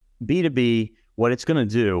B2B, what it's going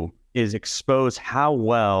to do is expose how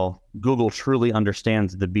well Google truly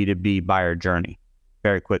understands the B2B buyer journey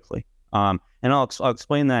very quickly. And I'll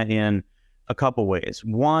explain that in a couple ways.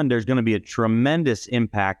 One, there's going to be a tremendous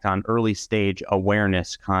impact on early stage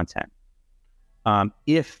awareness content.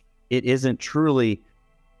 If it isn't truly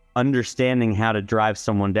understanding how to drive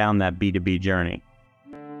someone down that B2B journey.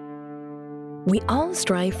 We all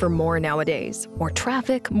strive for more nowadays. More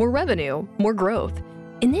traffic, more revenue, more growth.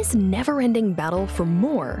 In this never-ending battle for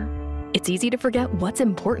more, it's easy to forget what's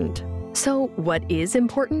important. So what is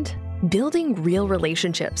important? Building real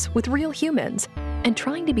relationships with real humans and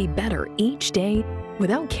trying to be better each day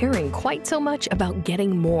without caring quite so much about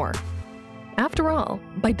getting more. After all,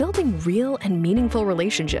 by building real and meaningful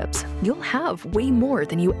relationships, you'll have way more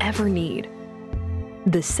than you ever need.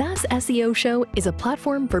 The SaaS SEO Show is a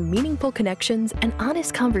platform for meaningful connections and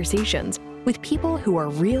honest conversations with people who are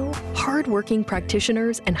real, hard-working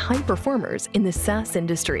practitioners and high performers in the SaaS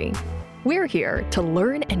industry. We're here to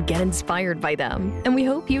learn and get inspired by them, and we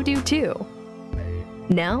hope you do too.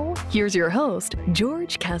 Now, here's your host,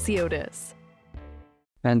 George Cassiotis.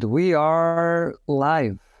 And we are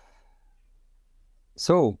live.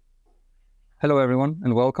 So, hello everyone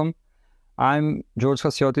and welcome. I'm George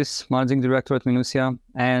Cassiotis, Managing Director at Minusia,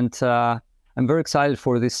 and I'm very excited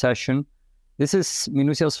for this session. This is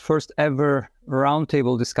Minusia's first ever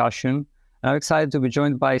roundtable discussion, and I'm excited to be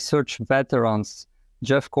joined by search veterans,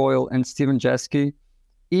 Jeff Coyle and Stephen Jeske.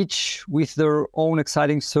 Each with their own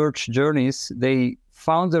exciting search journeys, they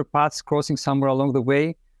found their paths crossing somewhere along the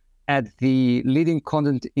way at the leading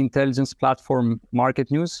content intelligence platform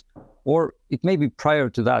MarketMuse, or it may be prior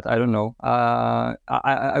to that, I don't know.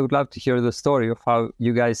 I would love to hear the story of how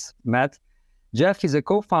you guys met. Jeff is a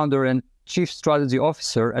co-founder and chief strategy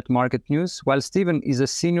officer at MarketMuse, while Stephen is a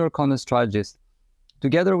senior content strategist.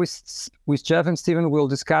 Together with Jeff and Stephen, we'll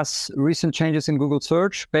discuss recent changes in Google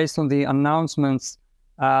search based on the announcements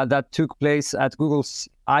that took place at Google's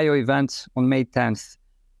I/O event on May 10th.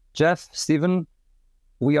 Jeff, Stephen,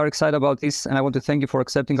 we are excited about this, and I want to thank you for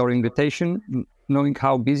accepting our invitation, knowing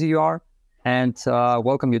how busy you are, and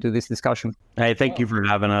welcome you to this discussion. Hey, thank you for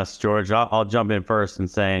having us, George. I'll jump in first and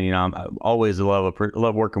saying, I always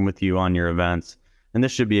love working with you on your events, and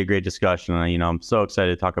this should be a great discussion. I'm so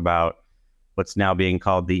excited to talk about what's now being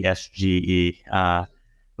called the SGE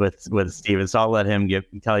with Stephen. So I'll let him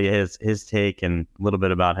tell you his take and a little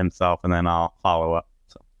bit about himself, and then I'll follow up.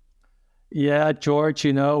 So. Yeah, George,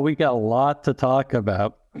 we got a lot to talk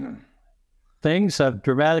about. Things have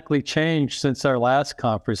dramatically changed since our last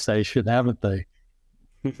conversation, haven't they?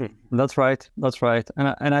 That's right.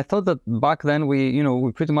 And I thought that back then we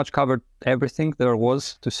pretty much covered everything there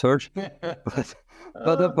was to search,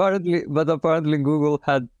 but apparently Google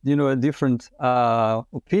had a different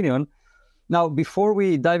opinion. Now, before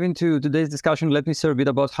we dive into today's discussion, let me say a bit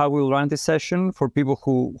about how we'll run this session for people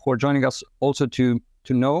who are joining us also to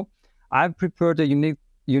know. I've prepared a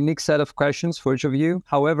unique set of questions for each of you.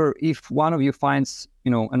 However, if one of you finds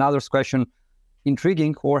another's question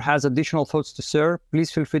intriguing or has additional thoughts to share,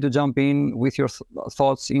 please feel free to jump in with your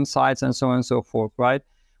thoughts, insights, and so on and so forth, right?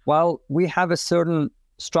 While we have a certain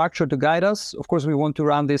structure to guide us, of course, we want to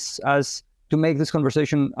run this to make this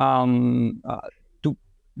conversation, to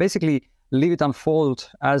basically leave it unfold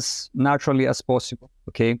as naturally as possible,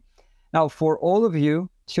 okay? Now, for all of you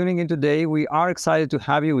tuning in today, we are excited to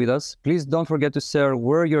have you with us. Please don't forget to share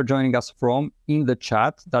where you're joining us from in the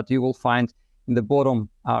chat that you will find in the bottom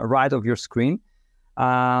right of your screen.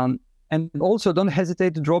 And also don't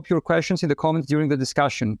hesitate to drop your questions in the comments during the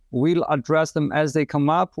discussion. We'll address them as they come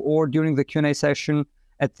up or during the Q&A session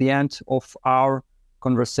at the end of our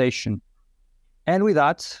conversation. And with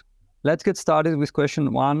that, let's get started with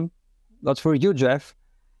question one. That's for you, Jeff.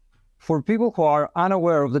 For people who are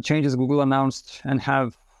unaware of the changes Google announced and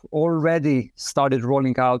have already started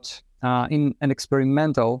rolling out in an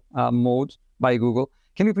experimental mode by Google,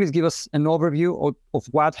 can you please give us an overview of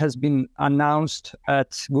what has been announced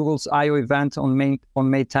at Google's I/O event on May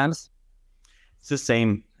 10th? It's the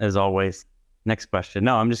same as always. Next question.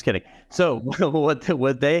 No, I'm just kidding. So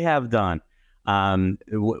what they have done,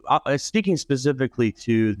 speaking specifically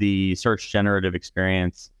to the search generative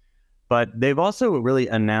experience, but they've also really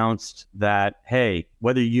announced that, hey,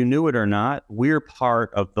 whether you knew it or not, we're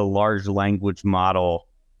part of the large language model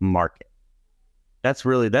market. That's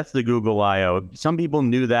the Google I/O. Some people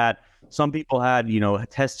knew that. Some people had,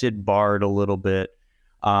 tested Bard a little bit.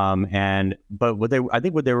 But I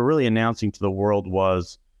think what they were really announcing to the world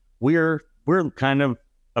was we're kind of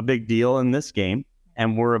a big deal in this game,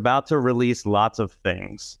 and we're about to release lots of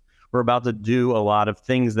things. We're about to do a lot of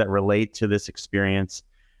things that relate to this experience.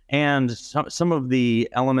 And some of the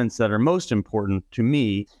elements that are most important to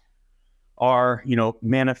me are,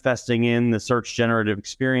 manifesting in the search generative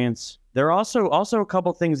experience. There are also a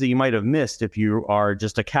couple things that you might have missed if you are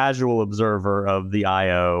just a casual observer of the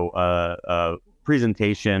I/O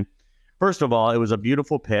presentation. First of all, it was a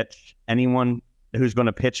beautiful pitch. Anyone who's going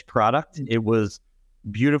to pitch product, it was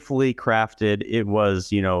beautifully crafted. It was,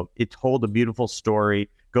 it told a beautiful story.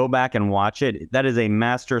 Go back and watch it. That is a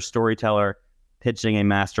master storyteller pitching a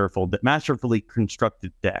masterfully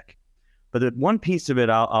constructed deck. But the one piece of it,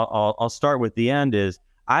 I'll start with the end, is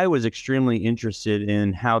I was extremely interested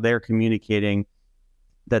in how they're communicating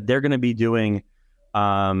that they're going to be doing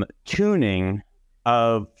tuning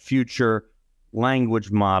of future language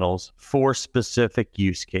models for specific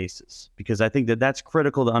use cases, because I think that that's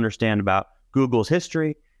critical to understand about Google's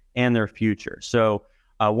history and their future. So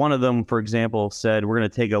one of them, for example, said, we're going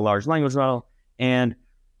to take a large language model and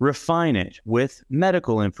refine it with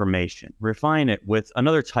medical information, refine it with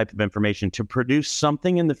another type of information to produce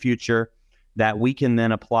something in the future that we can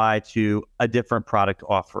then apply to a different product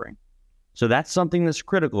offering. So that's something that's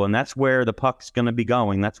critical, and that's where the puck's going to be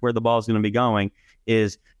going. That's where the ball's going to be going,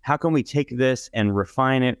 is how can we take this and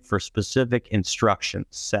refine it for specific instruction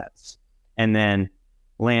sets and then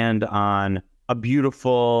land on a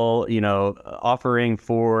beautiful, offering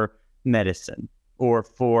for medicine or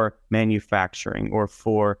for manufacturing or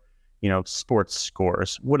for, sports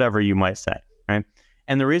scores, whatever you might say, right?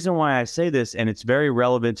 And the reason why I say this, and it's very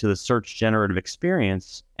relevant to the search generative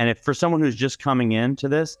experience, and if for someone who's just coming into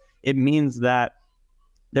this, it means that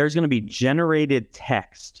there's going to be generated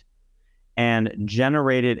text and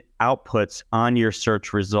generated outputs on your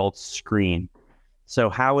search results screen. So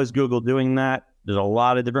how is Google doing that? There's a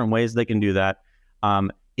lot of different ways they can do that.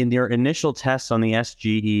 In their initial tests on the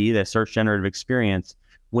SGE, the Search Generative Experience,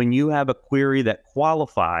 when you have a query that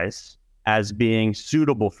qualifies as being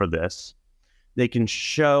suitable for this, they can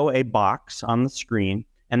show a box on the screen,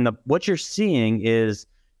 and what you're seeing is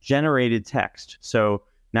generated text. So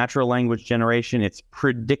natural language generation, it's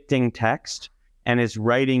predicting text and is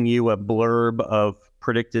writing you a blurb of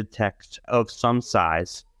predicted text of some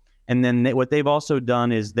size. And then what they've also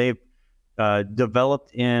done is they've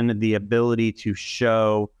developed in the ability to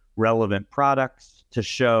show relevant products, to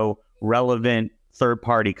show relevant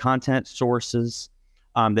third-party content sources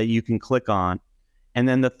that you can click on. And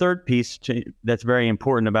then the third piece that's very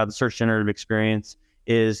important about the search generative experience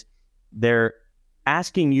is they're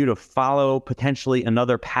asking you to follow potentially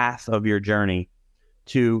another path of your journey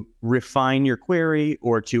to refine your query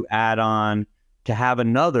or to add on to have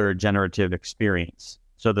another generative experience.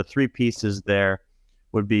 So the three pieces there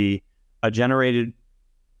would be a generated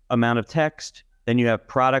amount of text, then you have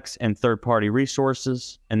products and third-party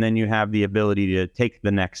resources, and then you have the ability to take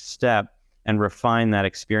the next step and refine that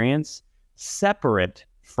experience separate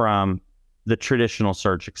from the traditional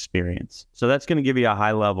search experience. So that's going to give you a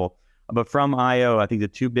high level. But from I/O, I think the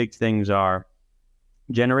two big things are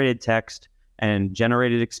generated text and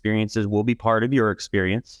generated experiences will be part of your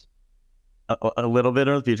experience a little bit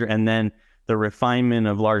in the future, and then the refinement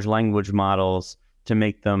of large language models to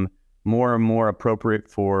make them more and more appropriate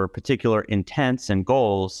for particular intents and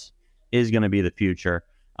goals is going to be the future.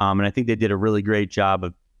 And I think they did a really great job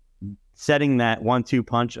of setting that 1-2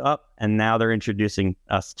 punch up, and now they're introducing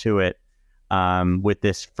us to it with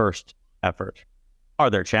this first effort. Are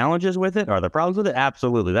there challenges with it? Are there problems with it?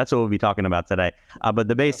 Absolutely. That's what we'll be talking about today. But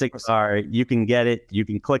the basics are you can get it, you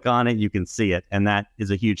can click on it, you can see it, and that is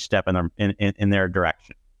a huge step in their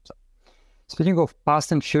direction. So. Speaking of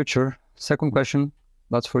past and future, second question,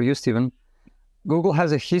 that's for you, Stephen. Google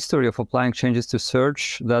has a history of applying changes to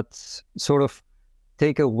search that sort of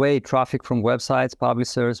take away traffic from websites,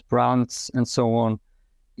 publishers, brands, and so on.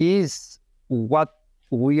 Is what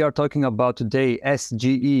we are talking about today,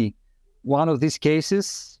 SGE, one of these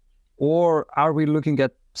cases, or are we looking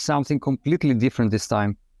at something completely different this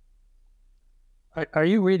time? Are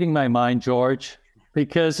you reading my mind, George?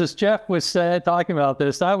 Because as Jeff was talking about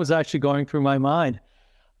this, I was actually going through my mind.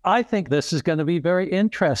 I think this is going to be very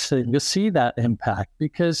interesting to see that impact,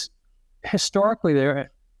 because historically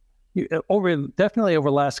definitely over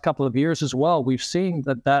the last couple of years as well, we've seen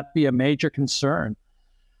that be a major concern.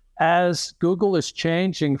 As Google is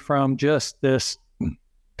changing from just this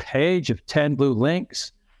page of 10 blue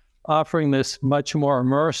links, offering this much more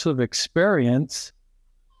immersive experience,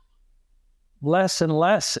 less and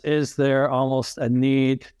less is there almost a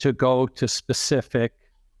need to go to specific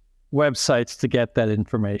websites to get that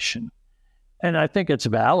information. And I think it's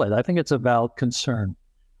valid. I think it's a valid concern.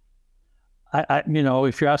 I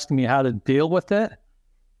if you're asking me how to deal with it,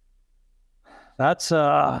 that's,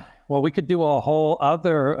 we could do a whole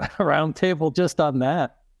other roundtable just on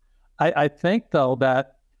that. I think though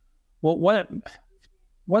that what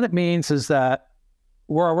it means is that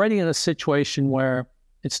we're already in a situation where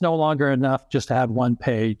it's no longer enough just to have one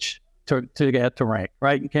page to get to rank,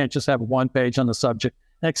 right? You can't just have one page on the subject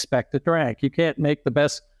and expect it to rank. You can't make the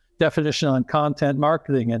best definition on content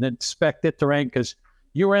marketing and expect it to rank because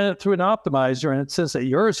you ran it through an optimizer and it says that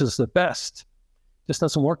yours is the best. It just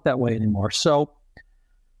doesn't work that way anymore. So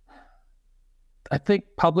I think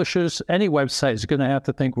publishers, any website is going to have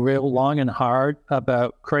to think real long and hard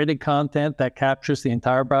about creating content that captures the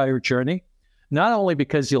entire buyer journey, not only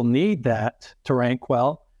because you'll need that to rank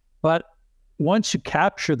well, but once you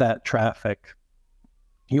capture that traffic,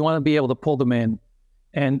 you want to be able to pull them in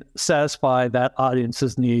and satisfy that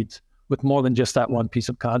audience's needs with more than just that one piece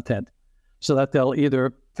of content so that they'll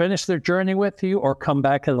either finish their journey with you or come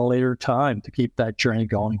back at a later time to keep that journey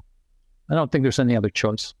going. I don't think there's any other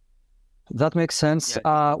choice. That makes sense.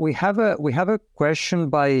 Yeah. We have a question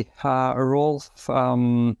by Rolf.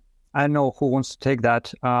 I don't know who wants to take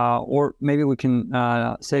that, or maybe we can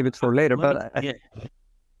save it for later.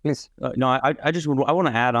 Please. No, I want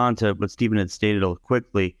to add on to what Stephen had stated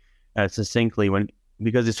quickly, succinctly,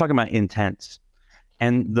 because he's talking about intents.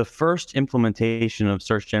 And the first implementation of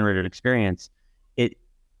search generated experience,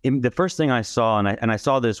 the first thing I saw, and I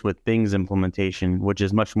saw this with Bing's implementation, which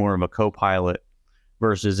is much more of a co-pilot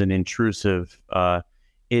versus an intrusive.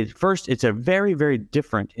 It's a very, very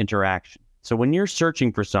different interaction. So when you're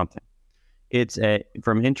searching for something, it's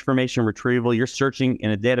from information retrieval, you're searching in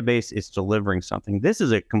a database, it's delivering something. This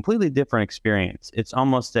is a completely different experience. It's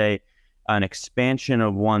almost an expansion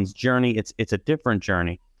of one's journey. It's a different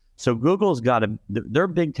journey. So Google's got their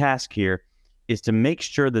big task here is to make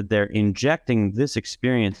sure that they're injecting this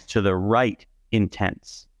experience to the right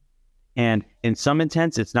intents. And in some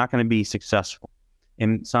intents, it's not going to be successful.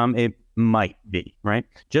 In some, it might be, right?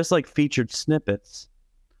 Just like featured snippets.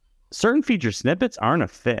 Certain featured snippets aren't a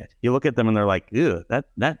fit. You look at them and they're like, ew, that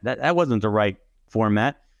wasn't the right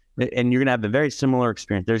format. And you're going to have a very similar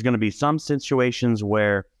experience. There's going to be some situations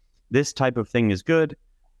where this type of thing is good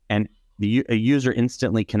and a user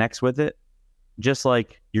instantly connects with it, just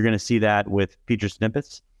like you're going to see that with featured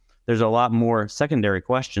snippets. There's a lot more secondary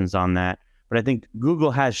questions on that. But I think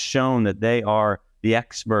Google has shown that they are the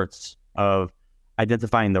experts of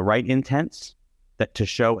identifying the right intents that to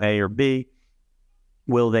show A or B.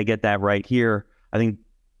 Will they get that right here? I think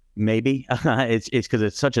maybe it's because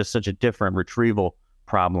it's such a different retrieval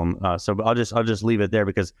problem. So I'll just leave it there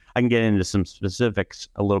because I can get into some specifics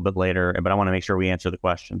a little bit later, but I want to make sure we answer the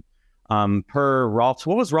question. Per Rolf's,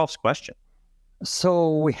 what was Rolf's question?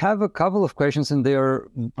 So we have a couple of questions and they're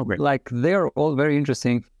they're all very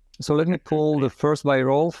interesting. So let me pull the first by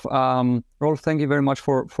Rolf. Rolf, thank you very much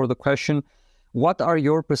for the question. What are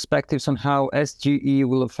your perspectives on how SGE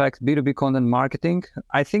will affect B2B content marketing?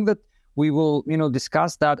 I think that we will,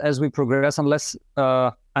 discuss that as we progress, unless,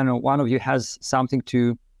 I don't know, one of you has something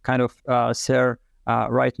to kind of share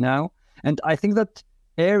right now. And I think that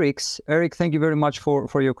Eric, thank you very much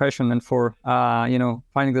for your question and for,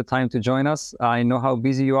 finding the time to join us. I know how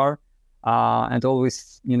busy you are and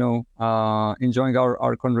always, enjoying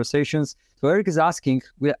our conversations. So Eric is asking,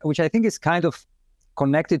 which I think is kind of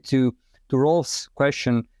connected to Rolf's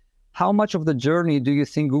question, how much of the journey do you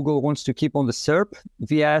think Google wants to keep on the SERP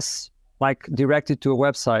vs directed to a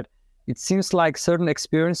website? It seems like certain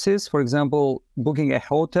experiences, for example, booking a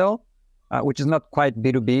hotel, which is not quite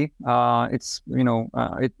B2B.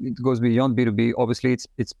 It goes beyond B2B. Obviously,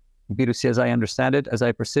 it's B2C as I understand it, as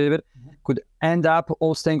I perceive it, could end up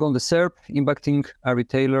all staying on the SERP, impacting a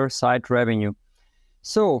retailer site revenue.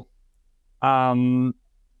 So,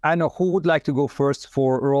 I know who would like to go first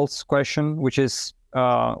for Rolf's question, which is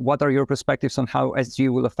what are your perspectives on how SG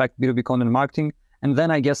will affect B2B content marketing? And then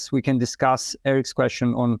I guess we can discuss Eric's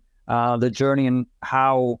question on the journey and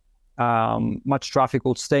how much traffic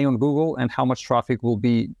will stay on Google and how much traffic will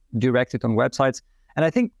be directed on websites. And I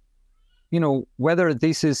think, whether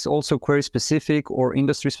this is also query specific or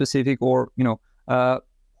industry specific or,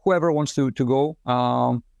 whoever wants to go.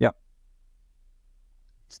 Yeah.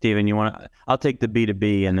 Stephen, I'll take the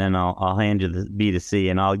B2B and then I'll hand you the B2C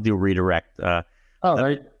and I'll do redirect.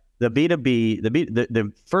 Right. The B2B,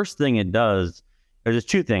 the first thing it does, there's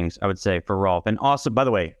two things I would say for Rolf. And also, by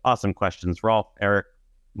the way, awesome questions. Rolf, Eric,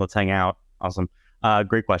 let's hang out. Awesome.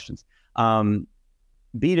 Great questions.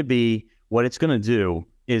 B2B, what it's going to do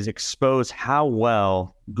is expose how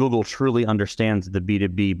well Google truly understands the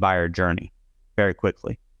B2B buyer journey very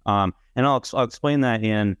quickly. And I'll explain that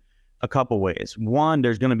in a couple ways. One,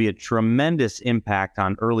 there's going to be a tremendous impact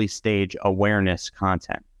on early stage awareness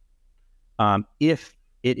content. If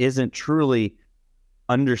it isn't truly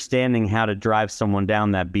understanding how to drive someone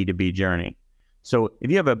down that B2B journey. So if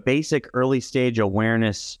you have a basic early stage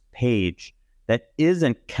awareness page that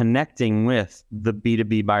isn't connecting with the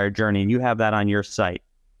B2B buyer journey, and you have that on your site,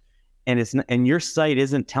 and your site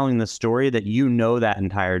isn't telling the story that you know that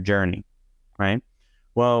entire journey, right?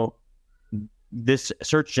 Well, this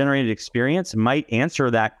search generated experience might answer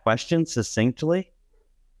that question succinctly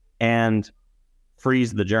and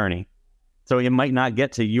freeze the journey. So it might not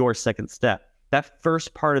get to your second step. That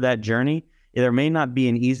first part of that journey, there may not be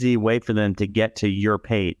an easy way for them to get to your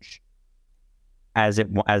page as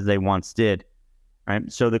they once did,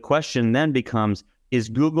 right? So the question then becomes, is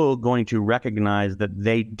Google going to recognize that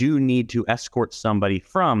they do need to escort somebody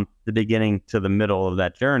from the beginning to the middle of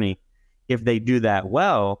that journey? If they do that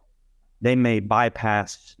well, they may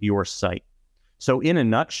bypass your site. So in a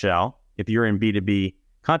nutshell, if you're in B2B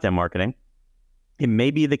content marketing, it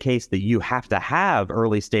may be the case that you have to have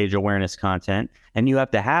early stage awareness content and you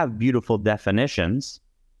have to have beautiful definitions,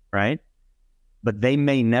 right? But they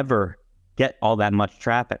may never get all that much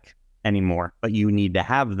traffic anymore, but you need to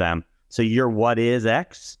have them. So your what is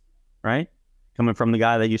X, right? Coming from the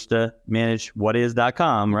guy that used to manage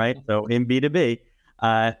whatis.com, right? So in B2B,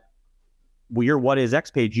 your what is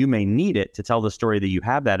X page, you may need it to tell the story that you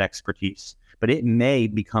have that expertise, but it may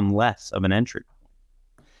become less of an entry.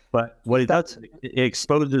 But what it does, it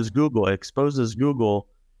exposes Google. It exposes Google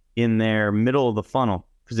in their middle of the funnel.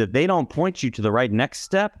 Because if they don't point you to the right next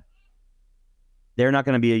step, they're not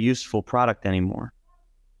going to be a useful product anymore.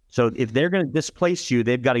 So if they're going to displace you,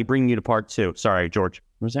 they've got to bring you to part two. Sorry, George.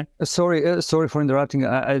 What was that? Sorry for interrupting.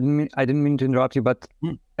 I didn't mean to interrupt you, but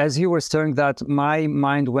as you were saying that, my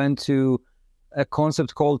mind went to a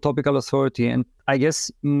concept called topical authority. And I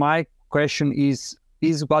guess my question is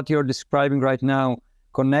what you're describing right now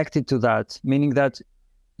connected to that, meaning that,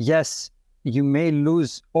 yes, you may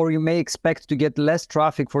lose or you may expect to get less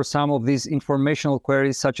traffic for some of these informational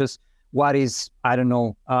queries, such as what is, I don't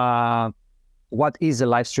know, what is a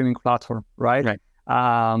live streaming platform, right?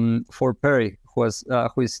 For Perry, who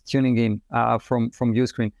is tuning in from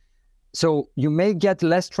Uscreen. So you may get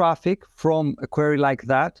less traffic from a query like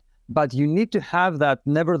that, but you need to have that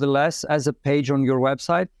nevertheless as a page on your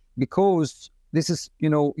website, because this is,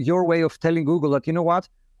 your way of telling Google that, you know what,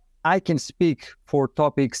 I can speak for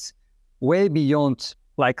topics way beyond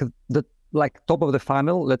like top of the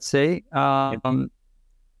funnel, let's say,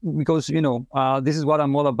 because, this is what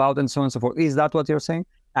I'm all about and so on and so forth. Is that what you're saying?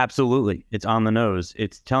 Absolutely. It's on the nose.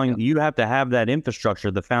 It's telling you have to have that infrastructure,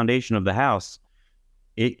 the foundation of the house.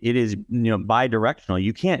 It is, bi-directional.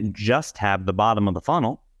 You can't just have the bottom of the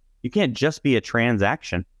funnel. You can't just be a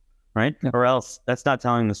transaction. Right? Yeah. Or else that's not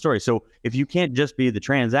telling the story. So if you can't just be the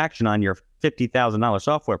transaction on your $50,000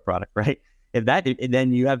 software product, right?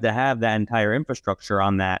 Then you have to have that entire infrastructure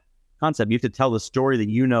on that concept. You have to tell the story that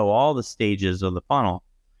you know all the stages of the funnel.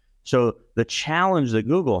 So the challenge that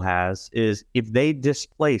Google has is if they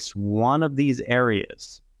displace one of these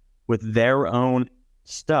areas with their own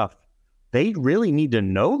stuff, they really need to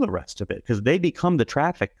know the rest of it, because they become the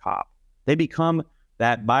traffic cop. They become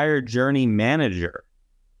that buyer journey manager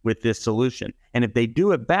with this solution. And if they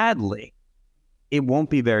do it badly, it won't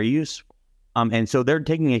be very useful. And so they're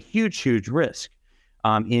taking a huge risk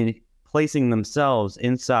in placing themselves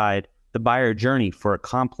inside the buyer journey for a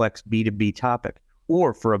complex B2B topic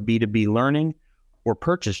or for a B2B learning or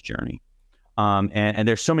purchase journey. And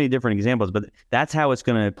there's so many different examples, but that's how it's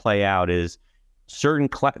going to play out is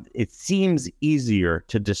it seems easier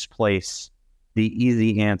to displace the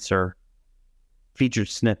easy answer featured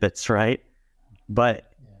snippets, right? But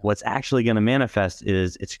what's actually going to manifest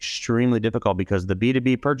is it's extremely difficult, because the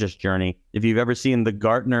B2B purchase journey, if you've ever seen the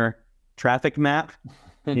Gartner traffic map,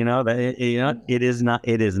 it is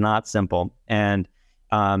not simple. And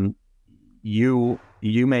you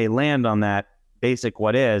may land on that basic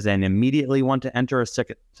what is and immediately want to enter a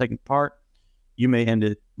second part. You may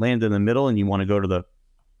land in the middle and you want to go to the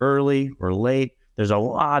early or late. There's a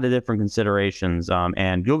lot of different considerations,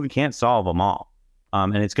 and Google can't solve them all.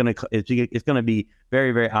 And it's going to be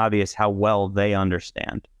very, very obvious how well they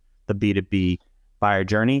understand the B2B buyer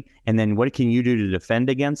journey. And then what can you do to defend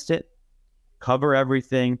against it? Cover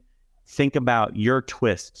everything. Think about your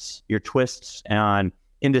twists on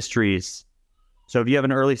industries. So if you have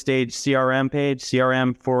an early stage CRM page,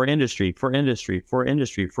 CRM for industry.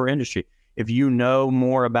 If you know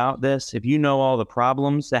more about this, if you know all the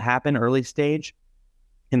problems that happen early stage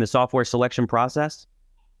in the software selection process,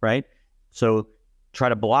 right? So try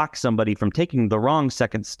to block somebody from taking the wrong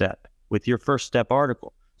second step with your first step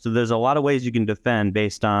article. So there's a lot of ways you can defend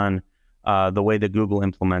based on the way that Google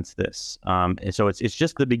implements this. And so it's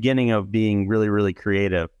just the beginning of being really, really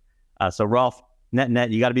creative. So Rolf,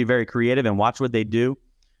 net, you got to be very creative and watch what they do.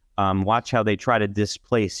 Watch how they try to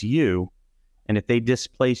displace you. And if they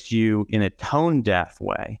displace you in a tone deaf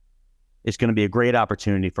way, it's going to be a great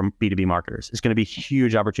opportunity for B2B marketers. It's going to be a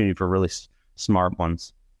huge opportunity for really smart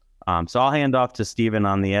ones. So I'll hand off to Stephen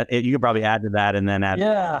on the, you could probably add to that and then add.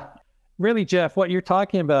 Yeah, really, Jeff, what you're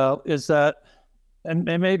talking about is that, and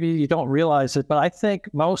maybe you don't realize it, but I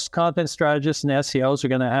think most content strategists and SEOs are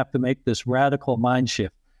going to have to make this radical mind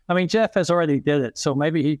shift. I mean, Jeff has already did it, so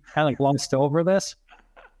maybe he kind of glossed over this.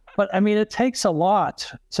 But I mean, it takes a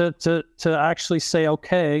lot to actually say,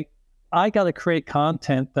 okay, I got to create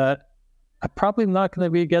content that I'm probably not going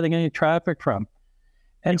to be getting any traffic from.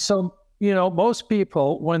 And so, most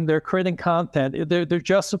people, when they're creating content, their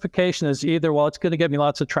justification is either, well, it's going to get me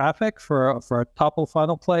lots of traffic for a top of the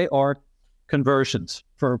funnel play, or conversions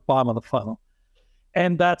for bottom of the funnel.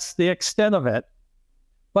 And that's the extent of it.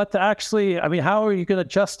 But to actually, I mean, how are you going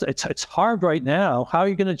to it's hard right now. How are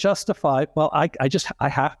you going to justify, well, I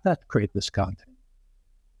have to create this content.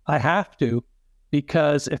 I have to,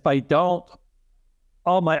 because if I don't,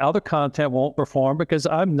 all my other content won't perform because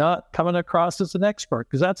I'm not coming across as an expert,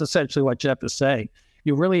 because that's essentially what Jeff is saying.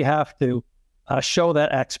 You really have to show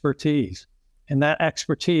that expertise. And that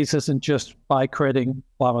expertise isn't just by creating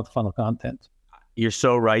bottom of the funnel content. You're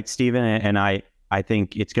so right, Stephen. And I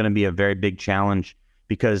think it's going to be a very big challenge,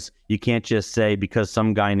 because you can't just say because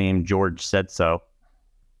some guy named George said so,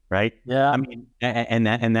 right? Yeah. I mean,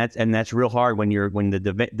 and that's real hard when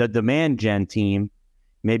the demand gen team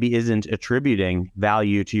maybe isn't attributing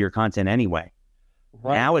value to your content anyway.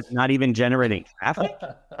 Right. Now it's not even generating traffic.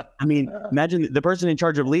 I mean, imagine the person in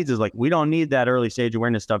charge of leads is like, we don't need that early stage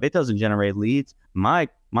awareness stuff. It doesn't generate leads. My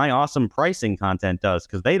awesome pricing content does,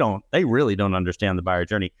 because they really don't understand the buyer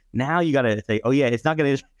journey. Now you got to say, oh yeah, it's not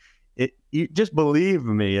going to. You just believe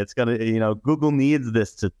me, it's gonna, Google needs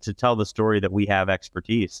this to tell the story that we have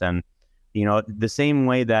expertise. And the same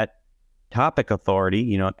way that topic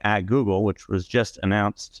authority, at Google, which was just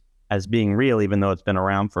announced as being real, even though it's been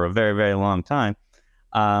around for a very, very long time,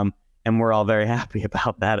 and we're all very happy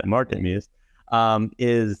about that at MarketMuse,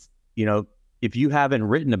 is if you haven't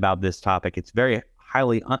written about this topic, it's very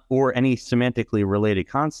highly or any semantically related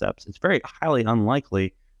concepts, it's very highly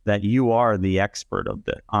unlikely that you are the expert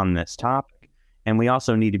on this topic. And we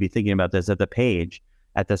also need to be thinking about this at the page,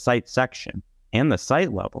 at the site section, and the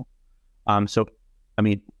site level. So, I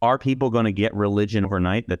mean, are people going to get religion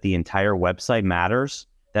overnight that the entire website matters,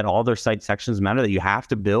 that all their site sections matter, that you have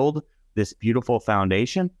to build this beautiful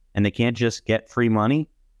foundation and they can't just get free money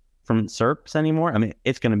from SERPs anymore? I mean,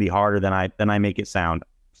 it's going to be harder than I make it sound.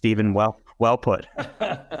 Stephen, well put.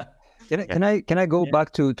 Can I go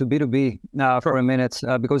back to B2B for a minute,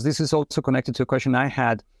 because this is also connected to a question I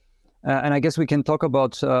had, and I guess we can talk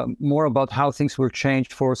about more about how things will change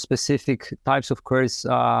for specific types of queries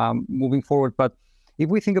moving forward. But if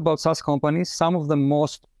we think about SaaS companies, some of the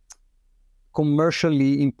most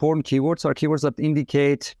commercially important keywords are keywords that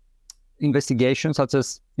indicate investigation, such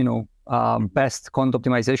as best content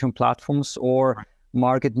optimization platforms or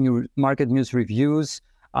MarketMuse reviews.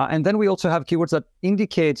 And then we also have keywords that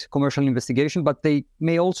indicate commercial investigation, but they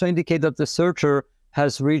may also indicate that the searcher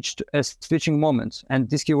has reached a switching moment. And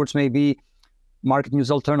these keywords may be MarketMuse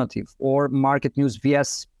alternative or MarketMuse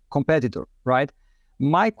vs competitor, right?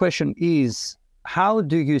 My question is, how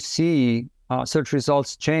do you see search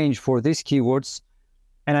results change for these keywords?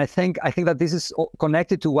 And I think that this is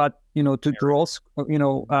connected to what, to Joel's,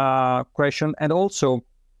 question, and also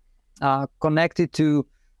connected to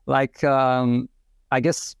I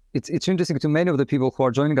guess it's interesting to many of the people who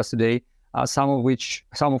are joining us today, some of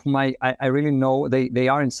whom I really know they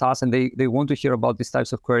are in SaaS and they want to hear about these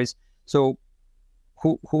types of queries. So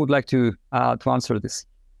who would like to answer this?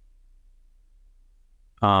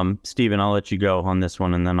 Stephen, I'll let you go on this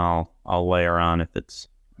one, and then I'll layer on if it's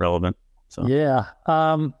relevant. So yeah.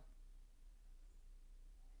 I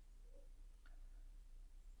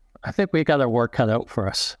think we got our work cut out for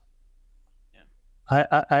us.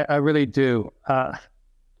 I really do. And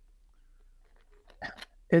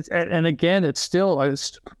again, it's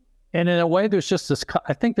and in a way, there's just this.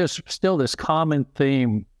 I think there's still this common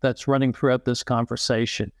theme that's running throughout this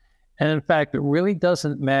conversation, and in fact, it really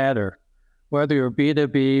doesn't matter whether you're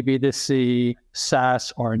B2B, B2C,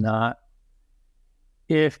 SaaS or not.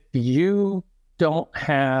 If you don't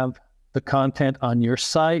have the content on your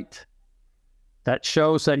site that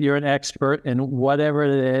shows that you're an expert in whatever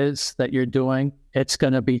it is that you're doing, it's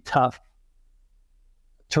going to be tough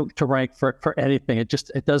to rank for anything.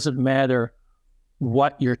 It doesn't matter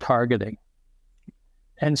what you're targeting.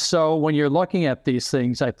 And so when you're looking at these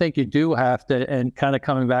things, I think you do have to, and kind of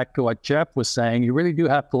coming back to what Jeff was saying, you really do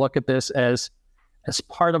have to look at this as as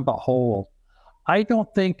part of a whole. I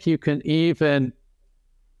don't think you can even,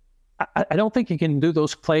 I don't think you can do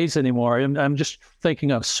those plays anymore. I'm just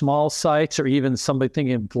thinking of small sites or even somebody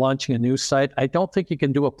thinking of launching a new site. I don't think you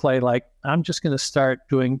can do a play like, I'm just going to start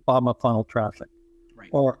doing bottom of funnel traffic. Right.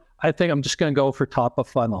 Or I think I'm just going to go for top of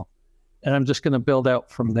funnel and I'm just going to build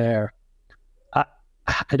out from there.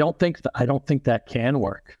 I don't think that can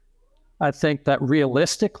work. I think that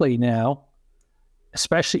realistically now,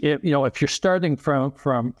 especially if you're starting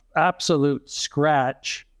from absolute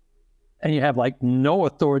scratch and you have like no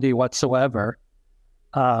authority whatsoever,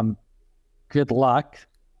 good luck.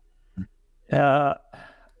 I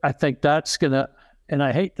think that's gonna, and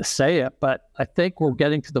I hate to say it, but I think we're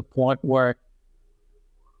getting to the point where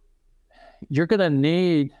you're gonna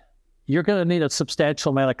need a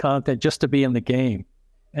substantial amount of content just to be in the game.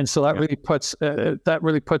 And so that really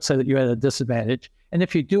puts you at a disadvantage. And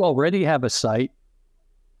if you do already have a site,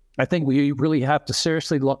 I think we really have to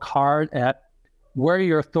seriously look hard at where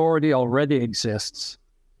your authority already exists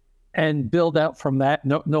and build out from that,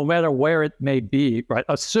 no matter where it may be, right?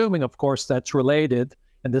 Assuming, of course, that's related,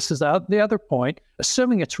 and this is the other point,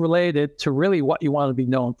 assuming it's related to really what you want to be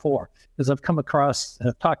known for. Because I've come across and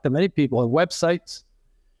I've talked to many people on websites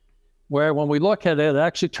where when we look at it, it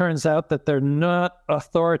actually turns out that they're not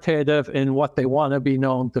authoritative in what they want to be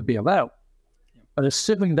known to be about. But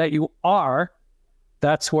assuming that you are,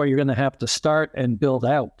 that's where you're going to have to start and build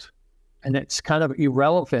out. And it's kind of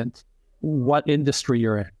irrelevant what industry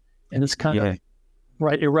you're in. And it's kind of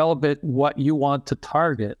irrelevant what you want to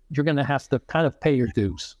target. You're going to have to kind of pay your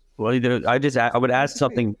dues. Well, I would add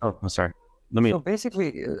something. Oh, I'm sorry. So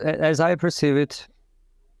basically, as I perceive it,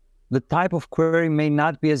 the type of query may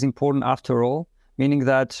not be as important after all, meaning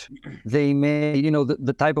that they may,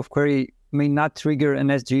 the type of query may not trigger an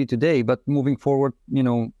SGE today, but moving forward,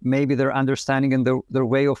 maybe their understanding and their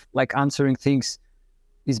way of like answering things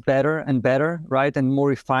is better and better, right? And more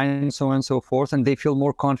refined and so on and so forth. And they feel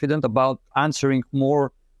more confident about answering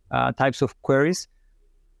more types of queries.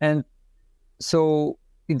 And so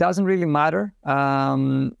it doesn't really matter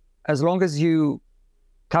as long as you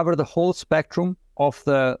cover the whole spectrum of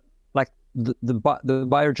the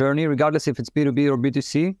buyer journey, regardless if it's B2B or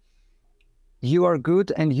B2C, you are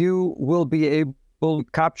good and you will be able to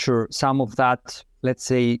capture some of that, let's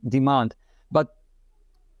say, demand. But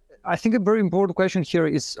I think a very important question here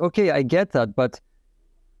is, okay, I get that, but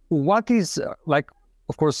what is,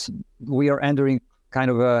 of course, we are entering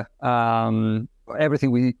kind of a,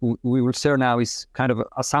 everything we will share now is kind of an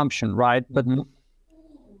assumption, right? But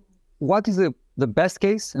what is the best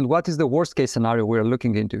case and what is the worst case scenario we're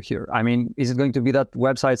looking into here? I mean, is it going to be that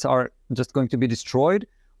websites are just going to be destroyed?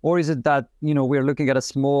 Or is it that, we're looking at a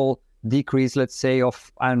small decrease, let's say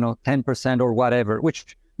of, 10% or whatever,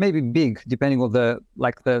 which may be big depending on the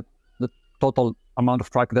total amount of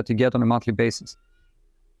traffic that you get on a monthly basis?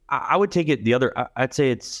 I would take it the other, I'd say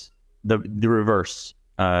it's the reverse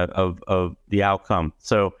of the outcome.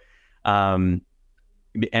 So, and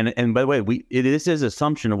by the way, this is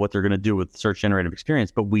assumption of what they're going to do with search generative experience,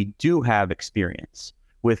 but we do have experience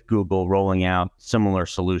with Google rolling out similar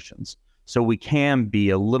solutions. So we can be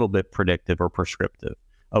a little bit predictive or prescriptive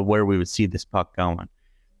of where we would see this puck going.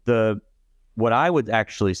 What I would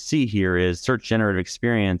actually see here is search generative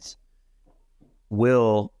experience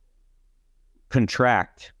will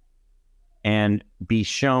contract and be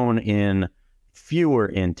shown in fewer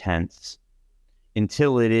intents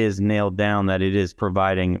until it is nailed down that it is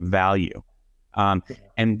providing value.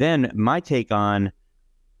 And then my take on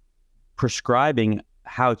prescribing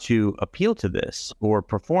how to appeal to this or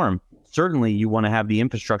perform, certainly you want to have the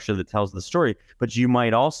infrastructure that tells the story, but you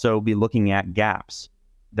might also be looking at gaps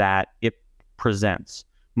that it presents,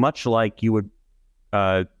 much like you would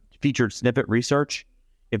featured snippet research.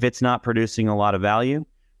 If it's not producing a lot of value,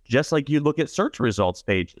 just like you look at search results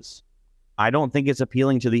pages, I don't think it's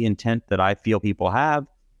appealing to the intent that I feel people have.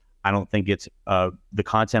 I don't think it's the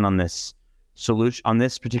content on this solution, on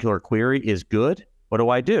this particular query is good.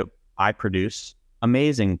 What do? I produce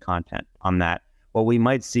amazing content on that. Well, we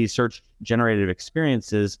might see search generative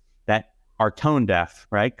experiences that are tone deaf,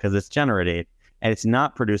 right? Because it's generated and it's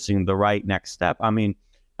not producing the right next step. I mean,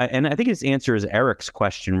 and I think his answer is Eric's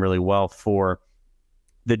question really well for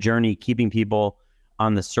the journey, keeping people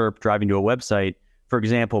on the SERP, driving to a website. For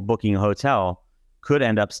example, booking a hotel could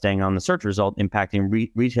end up staying on the search result, impacting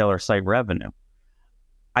retailer site revenue.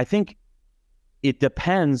 I think it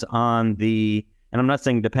depends on and I'm not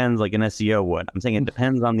saying depends like an SEO would. I'm saying it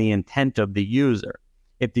depends on the intent of the user.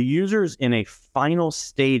 If the user's in a final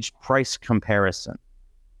stage price comparison,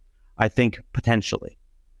 I think potentially.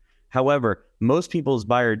 However, most people's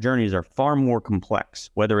buyer journeys are far more complex,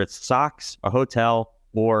 whether it's socks, a hotel,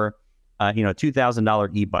 or $2,000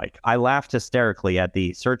 e-bike. I laughed hysterically at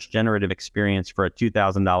the search generative experience for a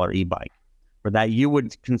 $2,000 e-bike, for that you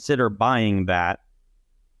would consider buying that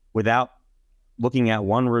without looking at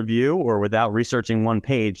one review or without researching one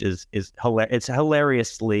page is it's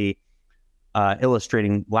hilariously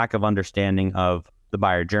illustrating lack of understanding of the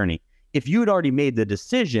buyer journey. If you had already made the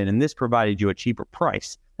decision and this provided you a cheaper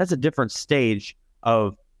price, that's a different stage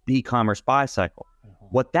of the e-commerce buy cycle.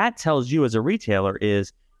 What that tells you as a retailer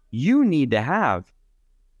is you need to have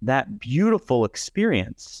that beautiful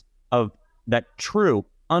experience of that true,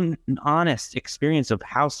 honest experience of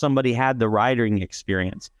how somebody had the riding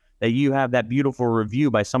experience, that you have that beautiful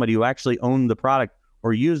review by somebody who actually owned the product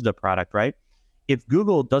or used the product, right? If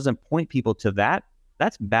Google doesn't point people to that,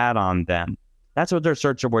 that's bad on them. That's what their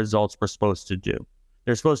search results were supposed to do.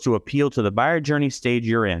 They're supposed to appeal to the buyer journey stage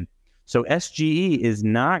you're in. So SGE is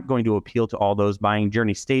not going to appeal to all those buying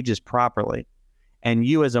journey stages properly. And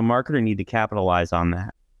you as a marketer need to capitalize on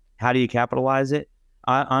that. How do you capitalize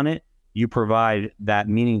on it? You provide that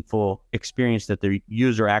meaningful experience that the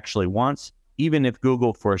user actually wants, even if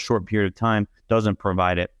Google for a short period of time doesn't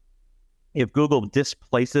provide it. If Google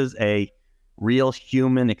displaces a real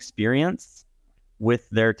human experience with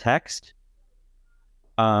their text,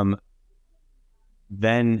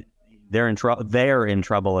 then they're in trouble. They're in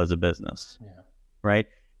trouble as a business, right?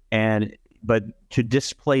 But to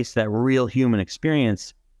displace that real human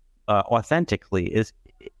experience authentically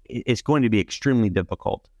is going to be extremely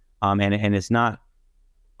difficult, and it's not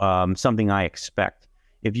something I expect.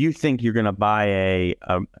 If you think you're going to buy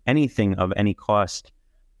anything of any cost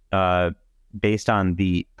based on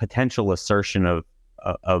the potential assertion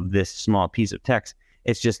of this small piece of text,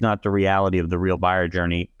 it's just not the reality of the real buyer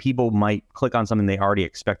journey. People might click on something they already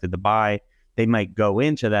expected to buy. They might go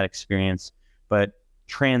into that experience, but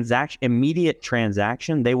immediate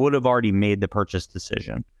transaction, they would have already made the purchase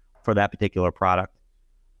decision for that particular product.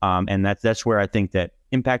 And that's where I think that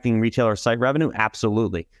impacting retailer site revenue,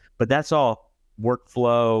 absolutely. But that's all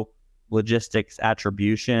workflow, logistics,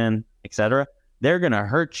 attribution, et cetera. They're going to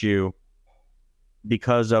hurt you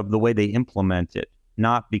because of the way they implement it,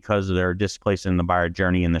 not because they're displacing the buyer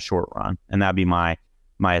journey in the short run. And that'd be my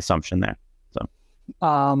assumption there. So,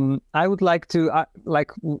 I would like to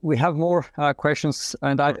we have more questions,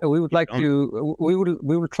 and we would like to we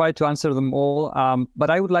will try to answer them all. But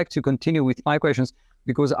I would like to continue with my questions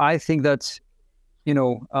because I think that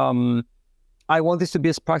I want this to be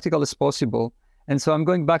as practical as possible. And so I'm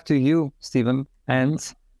going back to you, Stephen.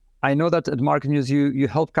 And I know that at MarketMuse you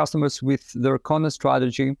help customers with their content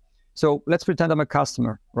strategy. So let's pretend I'm a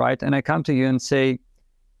customer, right? And I come to you and say,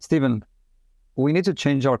 Stephen, we need to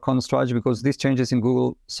change our content strategy because these changes in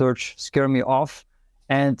Google search scare me off.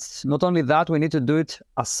 And not only that, we need to do it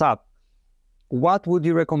ASAP. What would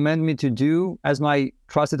you recommend me to do as my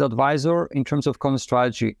trusted advisor in terms of content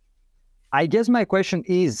strategy? I guess my question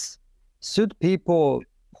is, should people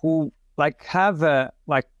who have a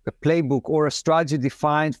playbook or a strategy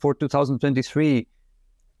defined for 2023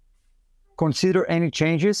 consider any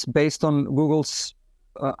changes based on Google's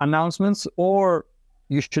announcements, or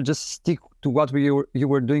you should just stick to what you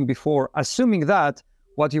were doing before, assuming that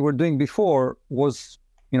what you were doing before was,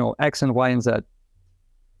 X and Y and Z?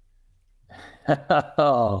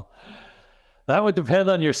 Oh, that would depend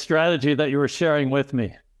on your strategy that you were sharing with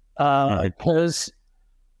me. Because,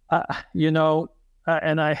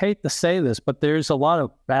 and I hate to say this, but there's a lot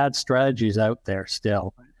of bad strategies out there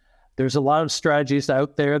still. There's a lot of strategies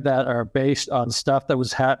out there that are based on stuff that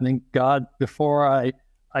was happening, before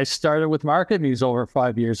I started with MarketMuse over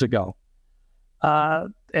 5 years ago.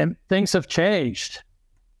 And things have changed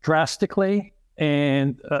drastically,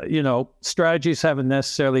 and, strategies haven't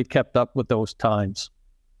necessarily kept up with those times.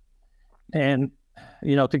 And,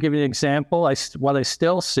 to give you an example, what I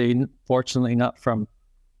still see, fortunately not from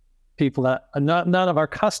people none of our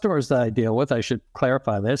customers that I deal with, I should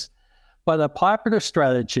clarify this, but a popular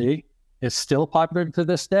strategy is still popular to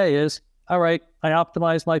this day is, all right, I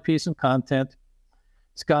optimize my piece of content.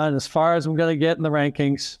 It's gone as far as I'm going to get in the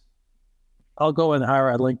rankings. I'll go and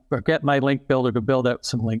hire a link or get my link builder to build out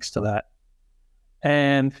some links to that.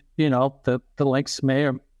 And, the links may,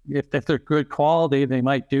 or if they're good quality, they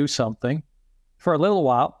might do something for a little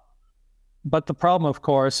while. But the problem, of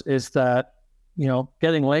course, is that,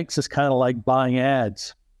 getting links is kind of like buying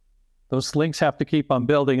ads. Those links have to keep on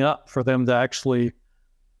building up for them to actually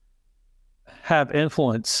have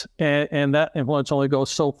influence. And that influence only goes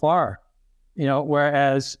so far,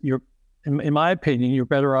 whereas in my opinion, you're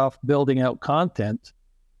better off building out content,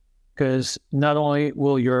 because not only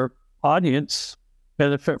will your audience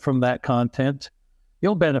benefit from that content,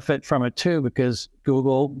 you'll benefit from it too, because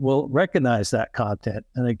Google will recognize that content.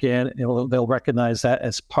 And again, they'll recognize that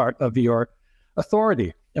as part of your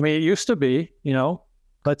authority. I mean, it used to be,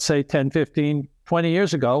 let's say 10, 15, 20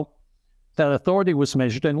 years ago, that authority was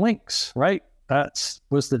measured in links, right? That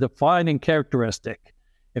was the defining characteristic.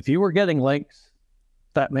 If you were getting links,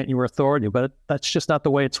 that meant you were authority, but that's just not the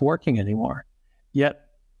way it's working anymore. Yet,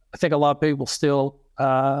 I think a lot of people still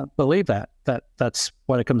believe that's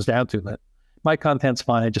what it comes down to, that my content's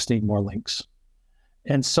fine, I just need more links.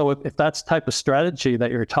 And so if that's the type of strategy that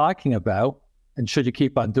you're talking about, and should you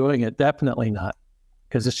keep on doing it, definitely not.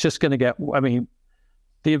 Because it's just going to get,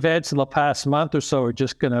 the events in the past month or so are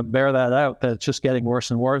just going to bear that out, that it's just getting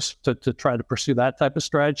worse and worse to try to pursue that type of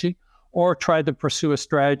strategy, or try to pursue a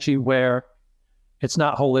strategy where it's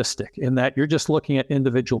not holistic, in that you're just looking at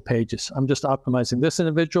individual pages. I'm just optimizing this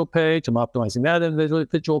individual page, I'm optimizing that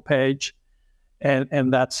individual page,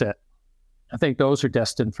 and that's it. I think those are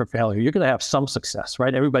destined for failure. You're going to have some success,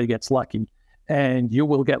 right? Everybody gets lucky, and you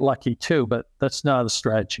will get lucky too, but that's not a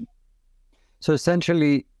strategy. So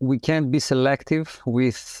essentially, we can't be selective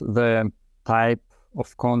with the type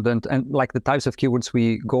of content and like the types of keywords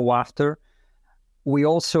we go after. We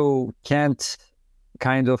also can't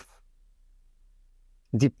kind of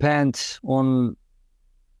depend on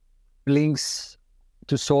links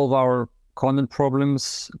to solve our content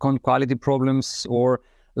problems, content quality problems, or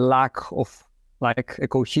lack of like a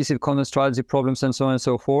cohesive content strategy problems, and so on and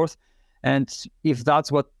so forth. And if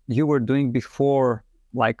that's what you were doing before,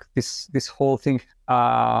 like this whole thing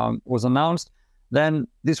was announced, then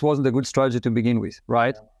this wasn't a good strategy to begin with,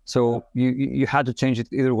 right? So you had to change it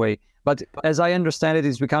either way. But as I understand it,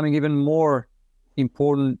 it's becoming even more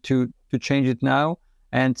important to change it now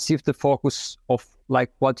and shift the focus of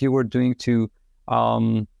like what you were doing to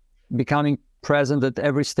becoming present at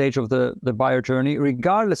every stage of the buyer journey,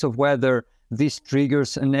 regardless of whether this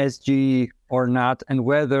triggers an SG or not, and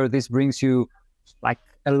whether this brings you like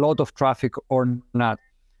a lot of traffic or not.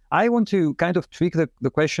 I want to kind of tweak the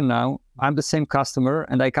question now. I'm the same customer,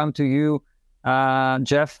 and I come to you,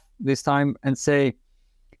 Jeff, this time and say,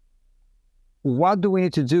 what do we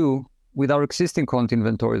need to do with our existing content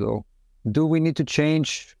inventory though? Do we need to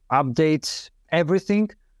change, update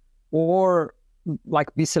everything, or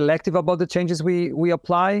like be selective about the changes we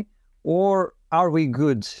apply, or are we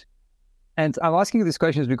good? And I'm asking you these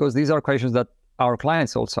questions because these are questions that our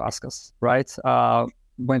clients also ask us, right?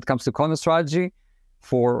 When it comes to content strategy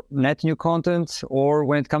for net new content, or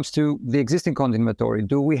when it comes to the existing content inventory,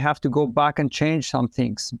 do we have to go back and change some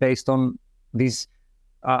things based on these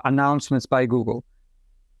announcements by Google?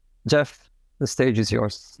 Jeff, the stage is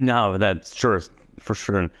yours. No, that's sure, for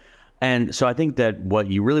sure. And so I think that what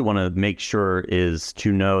you really want to make sure is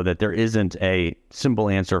to know that there isn't a simple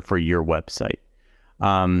answer for your website.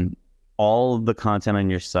 All of the content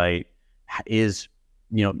on your site is,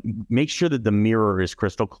 make sure that the mirror is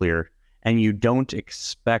crystal clear, and you don't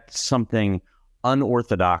expect something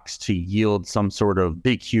unorthodox to yield some sort of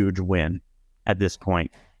big, huge win at this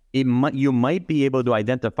point. You might be able to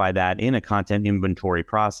identify that in a content inventory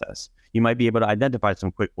process. You might be able to identify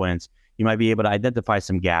some quick wins. You might be able to identify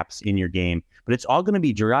some gaps in your game, but it's all going to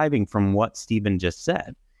be deriving from what Stephen just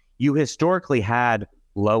said. You historically had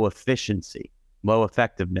low efficiency, low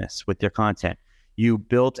effectiveness with your content. You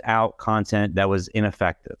built out content that was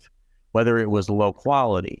ineffective, whether it was low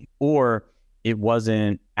quality or it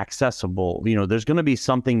wasn't accessible. There's going to be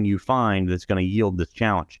something you find that's going to yield this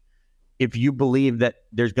challenge. If you believe that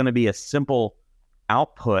there's going to be a simple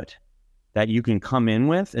output that you can come in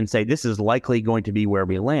with and say, this is likely going to be where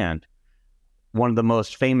we land. One of the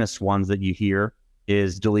most famous ones that you hear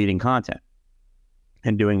is deleting content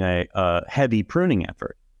and doing a heavy pruning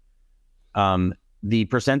effort. The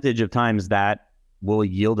percentage of times that will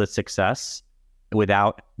yield a success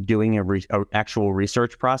without doing a actual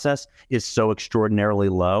research process is so extraordinarily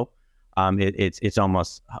low. It's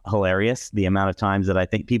almost hilarious, the amount of times that I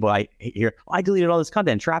think people I hear, I deleted all this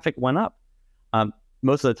content, traffic went up.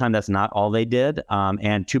 Most of the time, that's not all they did.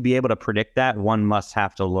 And to be able to predict that, one must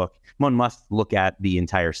look at the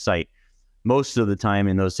entire site. Most of the time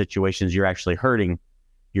in those situations, you're actually hurting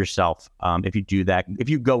yourself if you do that, if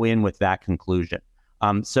you go in with that conclusion.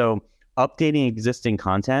 So updating existing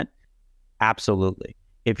content, absolutely.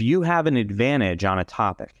 If you have an advantage on a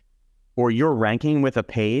topic, or you're ranking with a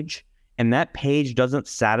page, and that page doesn't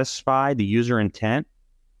satisfy the user intent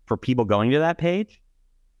for people going to that page,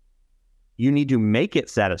 you need to make it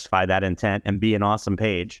satisfy that intent and be an awesome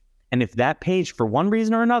page. And if that page, for one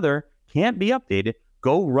reason or another, can't be updated,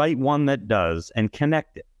 go write one that does and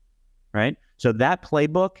connect it, right? So that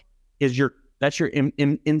playbook is that's your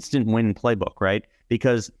instant win playbook, right?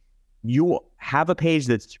 because you have a page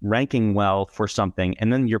that's ranking well for something,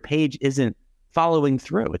 and then your page isn't following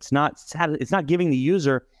through. It's not giving the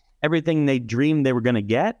user everything they dreamed they were going to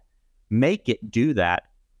get. Make it do that,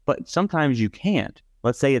 but sometimes you can't.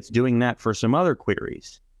 Let's say it's doing that for some other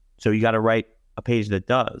queries. So you got to write a page that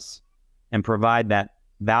does and provide that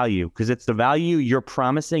value, because it's the value you're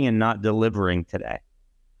promising and not delivering today.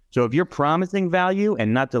 So if you're promising value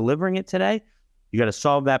and not delivering it today, you got to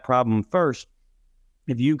solve that problem first.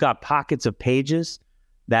 If you've got pockets of pages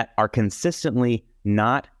that are consistently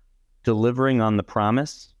not delivering on the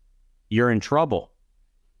promise, you're in trouble.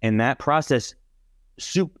 And that process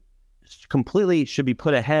completely should be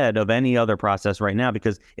put ahead of any other process right now,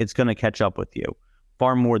 because it's going to catch up with you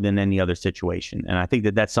far more than any other situation. And I think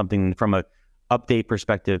that that's something from a update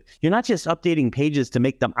perspective. You're not just updating pages to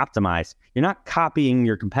make them optimize. You're not copying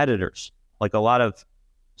your competitors like a lot of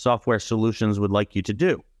software solutions would like you to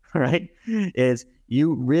do, right? Is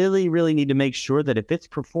you really, really need to make sure that if it's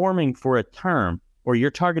performing for a term or you're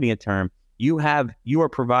targeting a term, you are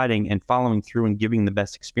providing and following through and giving the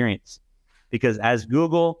best experience. Because as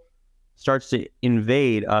Google starts to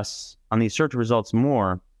invade us on these search results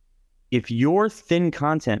more, if your thin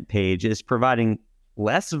content page is providing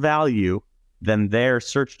less value than their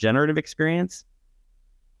search generative experience,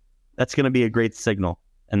 that's going to be a great signal.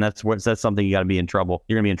 And that's something you got to be in trouble.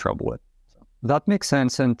 You're going to be in trouble with. That makes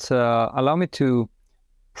sense. And allow me to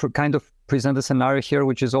kind of present a scenario here,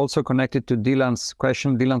 which is also connected to Dylan's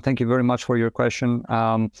question. Dylan, thank you very much for your question.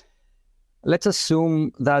 Let's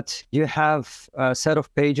assume that you have a set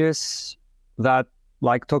of pages that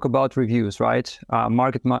talk about reviews, right?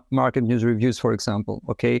 MarketMuse reviews, for example,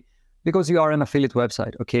 okay? Because you are an affiliate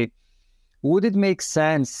website, okay? Would it make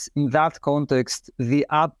sense in that context, the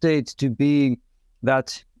update to be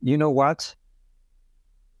that, you know what?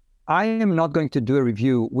 I am not going to do a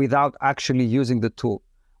review without actually using the tool.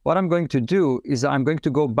 What I'm going to do is I'm going to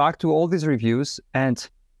go back to all these reviews and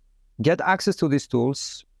get access to these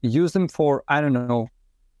tools, use them for, I don't know,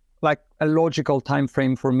 like a logical time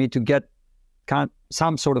frame for me to get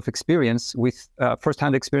some sort of experience with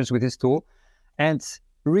first-hand experience with this tool, and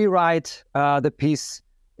rewrite the piece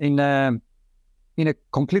in a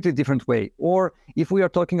completely different way. Or if we are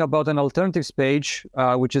talking about an alternatives page,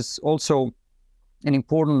 which is also an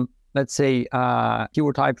important, let's say,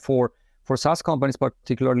 keyword type for SaaS companies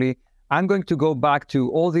particularly, I'm going to go back to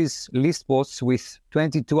all these list posts with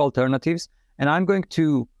 22 alternatives, and I'm going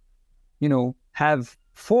to, have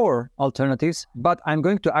 4 alternatives, but I'm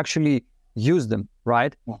going to actually use them,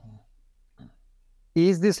 right? Mm-hmm.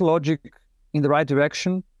 Is this logic in the right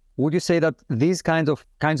direction? Would you say that these kinds of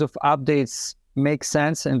updates make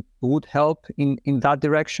sense and would help in that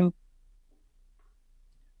direction?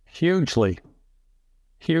 Hugely,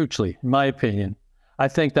 in my opinion. I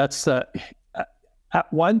think that's at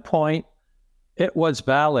one point it was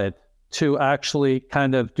valid to actually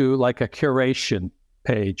kind of do like a curation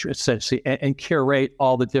page, essentially, and curate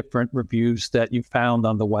all the different reviews that you found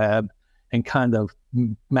on the web and kind of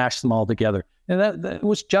mash them all together. And that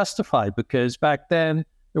was justified because back then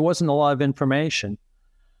there wasn't a lot of information.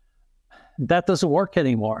 That doesn't work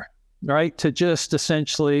anymore, right? To just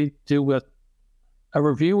essentially do a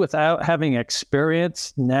review without having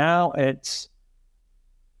experience, now it's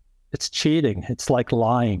cheating. It's like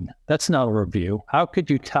lying. That's not a review. How could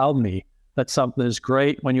you tell me that something is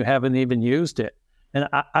great when you haven't even used it? And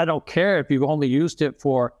I don't care if you've only used it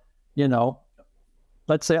for,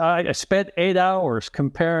 let's say I spent 8 hours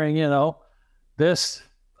comparing, this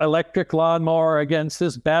electric lawnmower against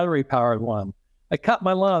this battery-powered one. I cut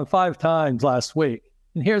my lawn 5 times last week.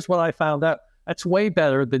 And here's what I found out. That's way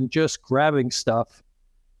better than just grabbing stuff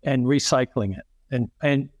and recycling it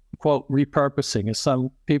and quote, repurposing, as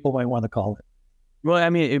some people might want to call it. Well, I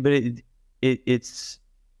mean, but it's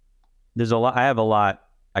there's a lot. I have a lot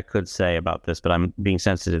I could say about this, but I'm being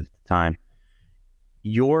sensitive to time.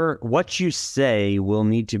 What you say will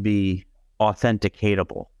need to be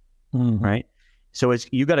authenticatable, mm-hmm. right? So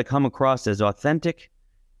you got to come across as authentic,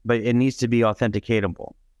 but it needs to be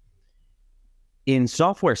authenticatable. In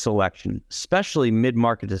software selection, especially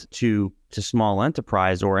mid-market to small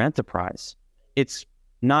enterprise or enterprise, it's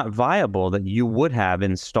not viable that you would have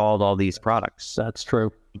installed all these products. That's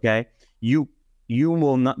true. Okay. You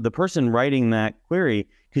will not, the person writing that query,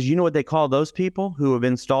 because you know what they call those people who have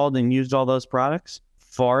installed and used all those products?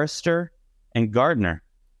 Forrester and Gartner.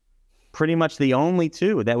 Pretty much the only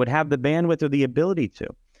two that would have the bandwidth or the ability to.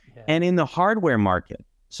 Yeah. And in the hardware market,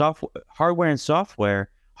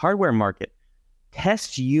 hardware market,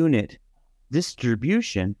 test unit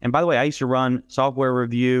distribution. And by the way, I used to run software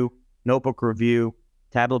review, notebook review,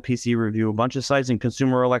 tablet PC review, a bunch of sites in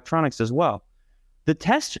consumer electronics as well. the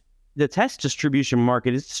test distribution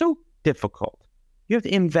market is so difficult. You have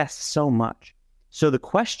to invest so much. So the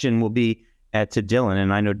question will be to Dylan,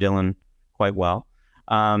 and I know Dylan quite well,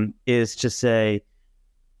 is to say,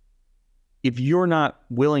 if you're not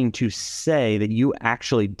willing to say that you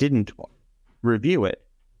actually didn't review it,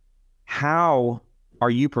 how are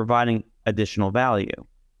you providing additional value?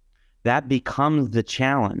 That becomes the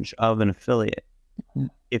challenge of an affiliate.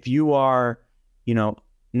 If you are,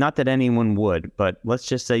 not that anyone would, but let's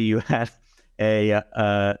just say you had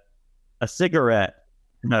a cigarette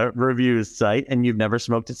reviews site and you've never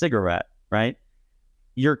smoked a cigarette, right?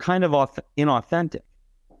 You're kind of inauthentic,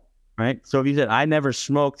 right? So if you said, I never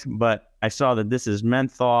smoked, but I saw that this is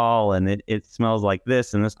menthol and it smells like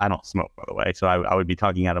this and this, I don't smoke, by the way, so I would be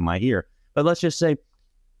talking out of my ear. But let's just say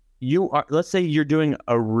let's say you're doing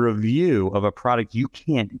a review of a product you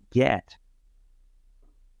can't get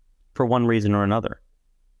for one reason or another.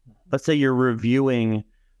 Let's say you're reviewing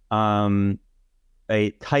types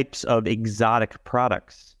of exotic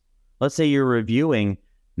products. Let's say you're reviewing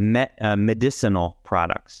medicinal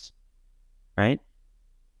products, right?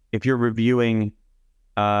 If you're reviewing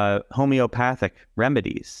homeopathic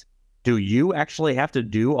remedies, do you actually have to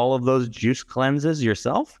do all of those juice cleanses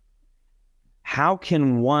yourself? How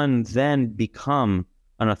can one then become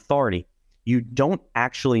an authority? You don't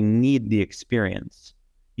actually need the experience,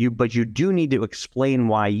 but you do need to explain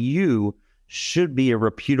why you should be a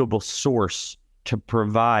reputable source to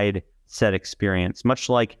provide said experience. Much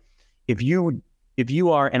like if you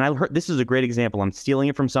are, and I heard this is a great example. I'm stealing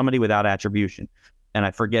it from somebody without attribution, and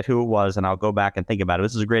I forget who it was, and I'll go back and think about it.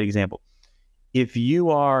 This is a great example. If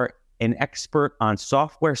you are an expert on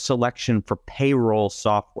software selection for payroll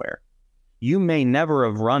software, you may never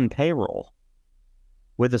have run payroll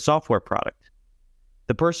with a software product.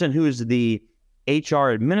 The person who's the HR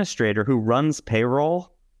administrator who runs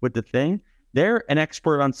payroll with the thing, they're an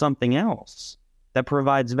expert on something else that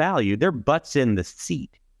provides value. Their butt's in the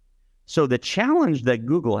seat. So the challenge that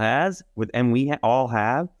Google has and we all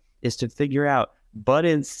have is to figure out butt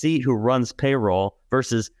in seat who runs payroll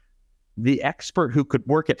versus the expert who could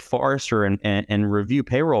work at Forrester and review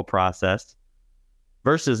payroll process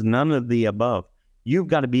versus none of the above. You've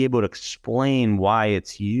got to be able to explain why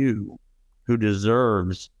it's you who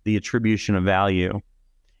deserves the attribution of value.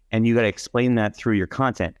 And you got to explain that through your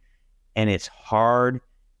content. And it's hard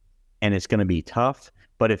and it's going to be tough.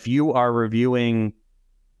 But if you are reviewing,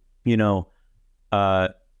 a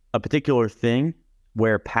particular thing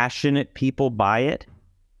where passionate people buy it,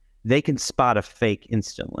 they can spot a fake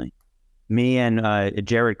instantly. Me and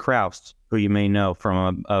Jared Krause, who you may know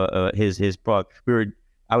from his book,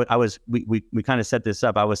 we kind of set this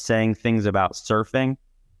up. I was saying things about surfing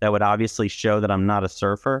that would obviously show that I'm not a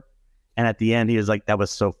surfer. And at the end, he was like, that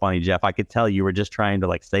was so funny, Jeff. I could tell you were just trying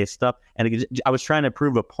to say stuff. And I was trying to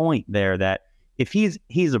prove a point there that if he's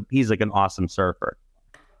like an awesome surfer,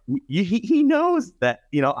 he knows that,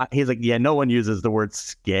 he's like, yeah, no one uses the word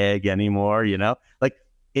skeg anymore,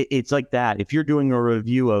 it's like that. If you're doing a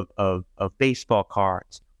review of baseball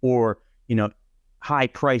cards or, high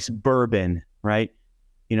price bourbon, right?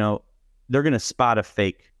 They're going to spot a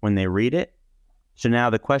fake when they read it. So now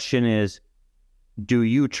the question is, do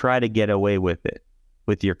you try to get away with it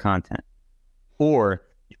with your content? Or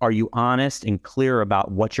are you honest and clear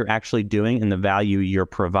about what you're actually doing and the value you're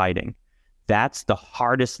providing? That's the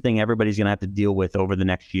hardest thing everybody's going to have to deal with over the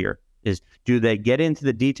next year is, do they get into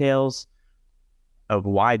the details of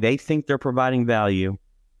why they think they're providing value,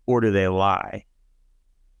 or do they lie?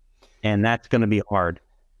 And that's going to be hard.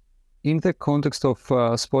 In the context of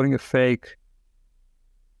spotting a fake,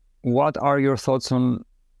 what are your thoughts on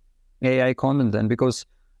AI content then? Because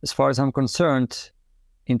as far as I'm concerned,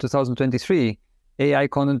 in 2023, AI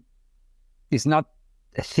content is not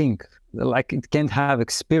a thing. Like, it can't have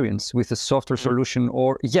experience with a software solution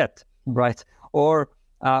or yet, right? Or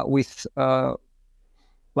with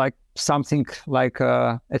like something like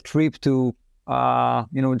a trip to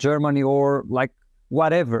Germany or like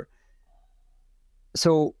whatever.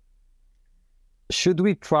 So should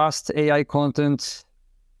we trust AI content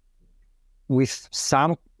with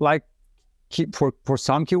some, like, for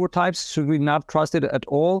some keyword types? Should we not trust it at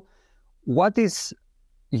all? What is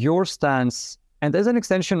your stance? And as an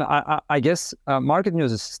extension, I guess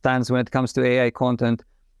MarketMuse's stance when it comes to AI content.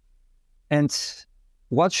 And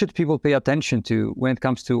what should people pay attention to when it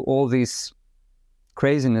comes to all this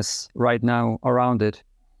craziness right now around it?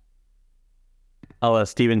 I'll let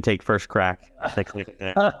Steven take first crack.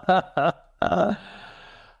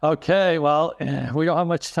 Okay, well, we don't have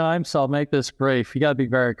much time, so I'll make this brief. You got to be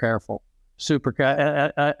very careful.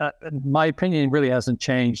 My opinion really hasn't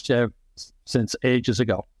changed since ages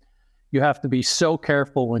ago. you have to be so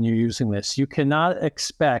careful when you're using this. You cannot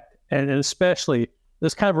expect, and especially,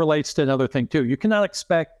 this kind of relates to another thing too, you cannot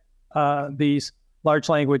expect these large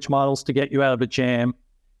language models to get you out of a jam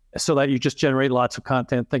so that you just generate lots of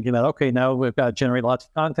content thinking that, okay, now we've got to generate lots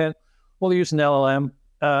of content. We'll use an LLM,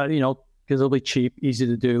 because it'll be cheap, easy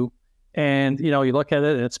to do. And, you look at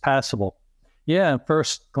it and it's passable. Yeah, at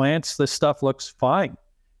first glance, this stuff looks fine.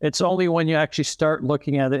 It's only when you actually start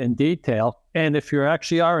looking at it in detail, and if you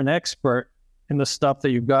actually are an expert in the stuff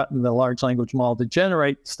that you've got in the large language model to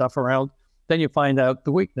generate stuff around, then you find out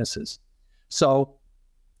the weaknesses. So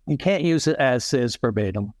you can't use it as is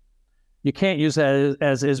verbatim. You can't use that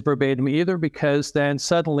as is verbatim either, because then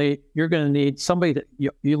suddenly you're going to need somebody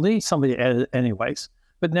you need somebody to edit anyways.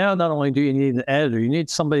 But now not only do you need an editor, you need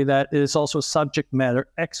somebody that is also a subject matter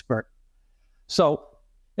expert. So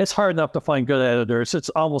it's hard enough to find good editors. It's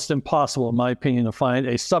almost impossible, in my opinion, to find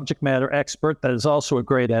a subject matter expert that is also a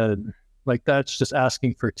great editor. Like, that's just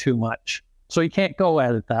asking for too much. So you can't go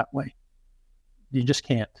at it that way. You just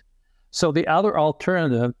can't. So the other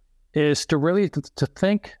alternative is to really to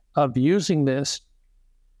think of using this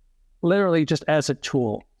literally just as a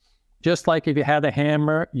tool. Just like if you had a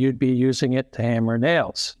hammer, you'd be using it to hammer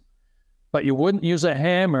nails. But you wouldn't use a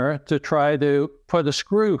hammer to try to put a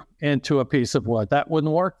screw into a piece of wood. That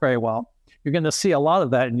wouldn't work very well. You're going to see a lot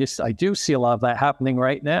of that, and I do see a lot of that happening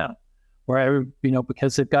right now, where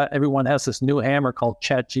because everyone has this new hammer called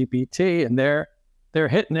ChatGPT, and they're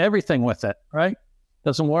hitting everything with it, right?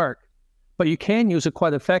 Doesn't work. But you can use it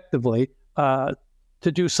quite effectively to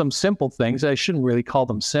do some simple things. I shouldn't really call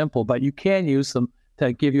them simple, but you can use them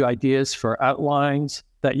to give you ideas for outlines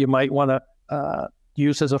that you might want to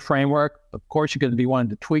use as a framework. Of course, you're going to be wanting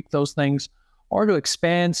to tweak those things, or to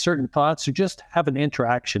expand certain thoughts, or just have an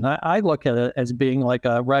interaction. I look at it as being like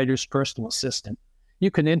a writer's personal assistant. You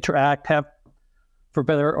can interact, have, for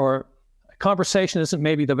better, or conversation isn't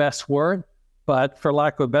maybe the best word, but for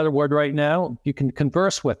lack of a better word right now, you can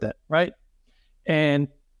converse with it, right? And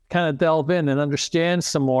kind of delve in and understand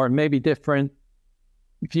some more, maybe different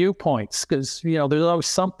viewpoints, because there's always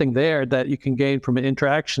something there that you can gain from an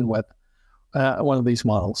interaction with one of these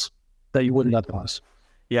models that you wouldn't otherwise.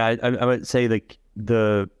 Yeah, I would say like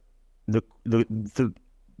there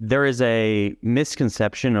is a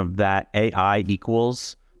misconception of that AI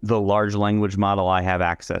equals the large language model I have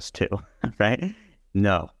access to, right?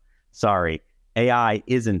 No, sorry. AI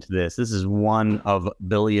isn't this. This is one of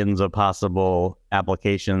billions of possible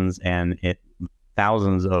applications and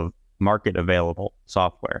thousands of market available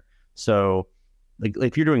software. So like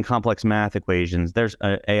if you're doing complex math equations, there's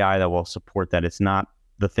an AI that will support that. It's not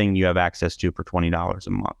the thing you have access to for $20 a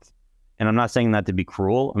month. And I'm not saying that to be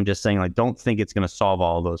cruel. I'm just saying, like, don't think it's going to solve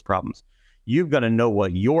all of those problems. You've got to know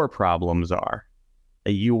what your problems are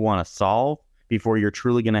that you want to solve before you're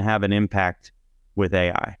truly going to have an impact with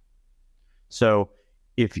AI. So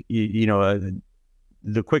if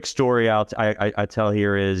the quick story I tell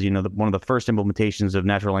here is, one of the first implementations of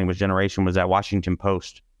natural language generation was at Washington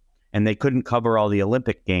Post, and they couldn't cover all the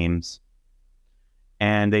Olympic games.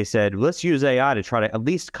 And they said, let's use AI to try to at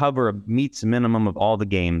least cover meets minimum of all the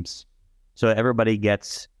games, so everybody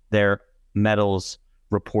gets their medals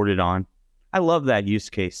reported on. I love that use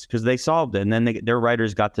case because they solved it, and then their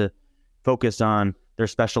writers got to focus on their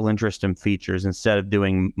special interest and features instead of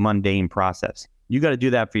doing mundane process. You got to do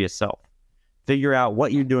that for yourself. Figure out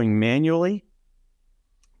what you're doing manually.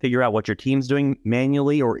 Figure out what your team's doing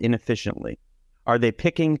manually or inefficiently. Are they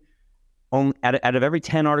picking, out of every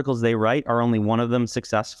 10 articles they write, are only one of them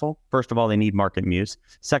successful? First of all, they need MarketMuse.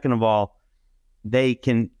 Second of all, they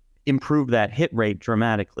can improve that hit rate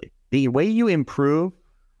dramatically. The way you improve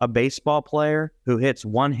a baseball player who hits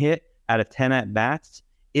one hit out of 10 at-bats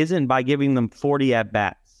isn't by giving them 40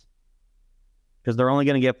 at-bats, because they're only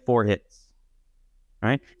going to get 4 hits,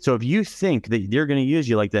 right? So if you think that they're going to use,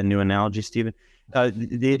 you like that new analogy, Stephen,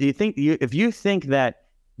 if you think that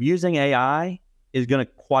using AI is going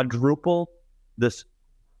to quadruple this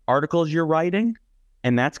articles you're writing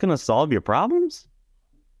and that's going to solve your problems,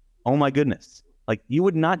 oh my goodness. Like, you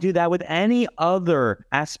would not do that with any other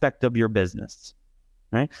aspect of your business,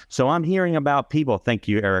 right? So I'm hearing about people, thank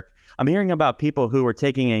you, Eric. I'm hearing about people who are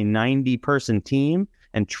taking a 90-person team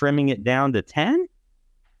and trimming it down to 10.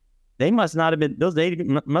 They must not have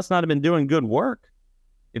been doing good work.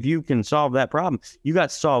 If you can solve that problem, you got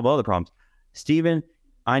to solve other problems. Stephen,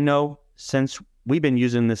 I know since we've been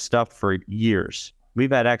using this stuff for years,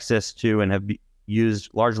 we've had access to and have used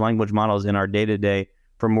large language models in our day-to-day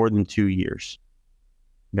for more than 2 years.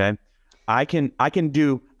 Okay. I can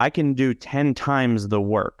do 10 times the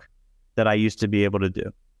work that I used to be able to do.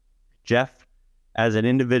 Jeff, as an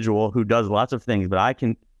individual who does lots of things, but I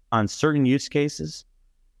can on certain use cases,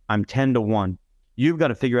 I'm 10 to 1. You've got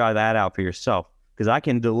to figure that out for yourself, because I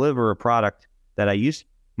can deliver a product that I use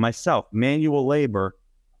myself, manual labor,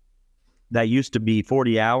 that used to be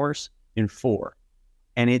 40 hours in 4.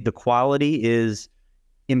 And the quality is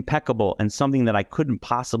impeccable and something that I couldn't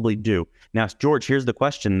possibly do. Now, George, here's the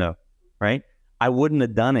question though, right? I wouldn't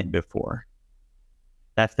have done it before.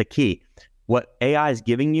 That's the key. What AI is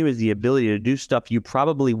giving you is the ability to do stuff you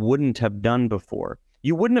probably wouldn't have done before.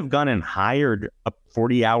 You wouldn't have gone and hired a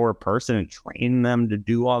 40-hour person and trained them to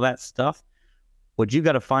do all that stuff. What you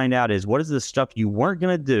got to find out is, what is the stuff you weren't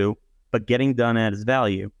going to do, but getting done adds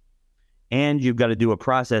value? And you've got to do a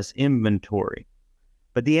process inventory.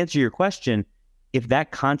 But the answer to your question, if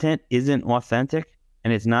that content isn't authentic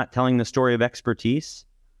and it's not telling the story of expertise,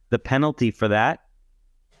 the penalty for that,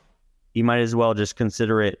 you might as well just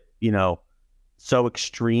consider it, so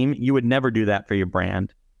extreme. You would never do that for your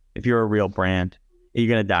brand. If you're a real brand, you're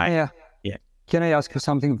going to die. Yeah. Yeah. Can I ask you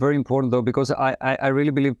something very important though? Because I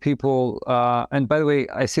really believe people, and by the way,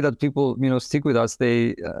 I see that people, stick with us.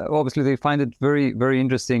 They obviously they find it very, very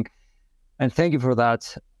interesting. And thank you for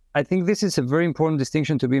that. I think this is a very important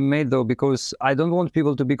distinction to be made though, because I don't want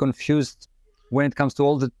people to be confused when it comes to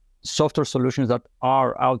all the software solutions that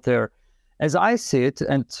are out there. As I see it,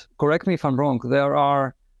 and correct me if I'm wrong, there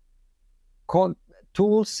are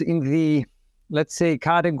tools in the, let's say,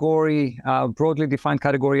 category, broadly defined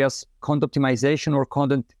category as content optimization or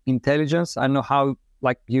content intelligence. I don't know how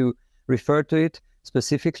you refer to it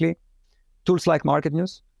specifically. Tools like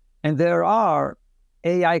MarketMuse. And there are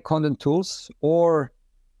AI content tools, or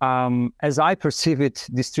as I perceive it,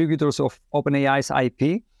 distributors of OpenAI's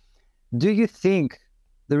IP. Do you think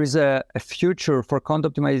there is a future for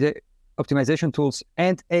content optimization tools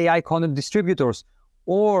and AI content distributors?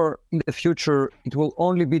 Or in the future, it will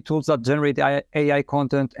only be tools that generate AI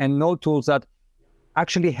content and no tools that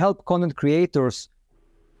actually help content creators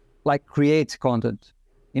create content?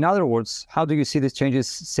 In other words, how do you see these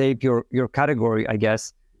changes shape your category, I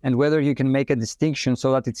guess, and whether you can make a distinction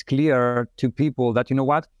so that it's clear to people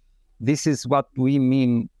that, this is what we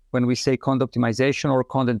mean when we say content optimization or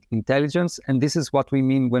content intelligence, and this is what we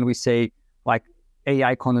mean when we say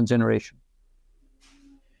AI content generation.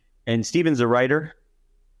 And Steven's a writer,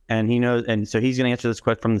 and he knows, and so he's going to answer this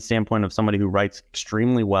question from the standpoint of somebody who writes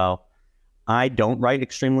extremely well. I don't write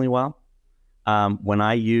extremely well. When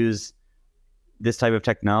I use this type of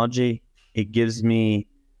technology, it gives me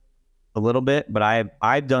a little bit, but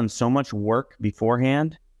I've done so much work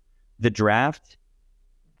beforehand. The draft,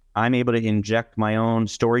 I'm able to inject my own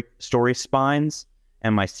story spines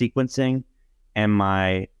and my sequencing and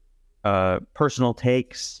my personal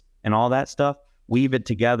takes and all that stuff, weave it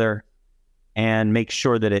together and make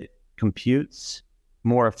sure that it computes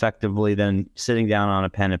more effectively than sitting down on a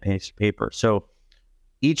pen and paper. So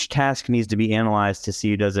each task needs to be analyzed to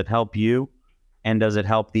see, does it help you and does it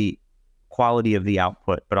help the quality of the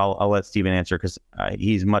output? But I'll let Steven answer, because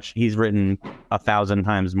he's written 1,000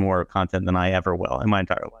 times more content than I ever will in my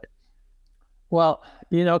entire life. Well,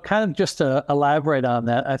 kind of just to elaborate on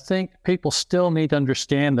that, I think people still need to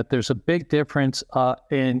understand that there's a big difference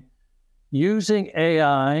in using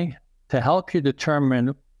AI to help you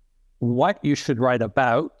determine what you should write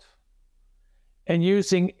about and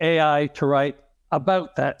using AI to write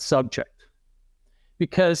about that subject.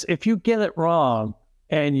 Because if you get it wrong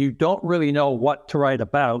and you don't really know what to write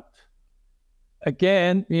about,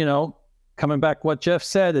 again, coming back what Jeff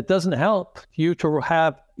said, it doesn't help you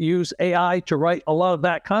to use AI to write a lot of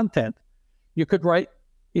that content. You could write,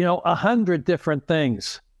 100 different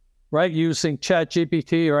things, right? Using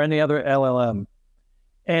ChatGPT or any other LLM.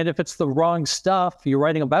 And if it's the wrong stuff, you're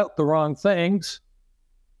writing about the wrong things,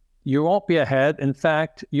 you won't be ahead. In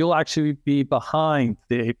fact, you'll actually be behind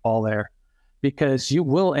the 8 ball there, because you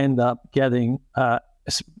will end up getting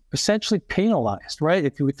essentially penalized, right?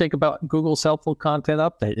 If you think about Google's helpful content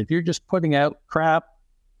update, if you're just putting out crap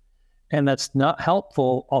and that's not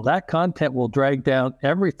helpful, all that content will drag down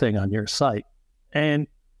everything on your site. And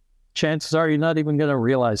chances are you're not even going to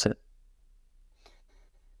realize it.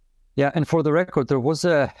 Yeah, and for the record, there was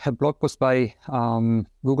a blog post by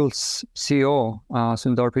Google's CEO,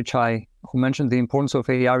 Sundar Pichai, who mentioned the importance of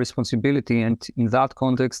AI responsibility, and in that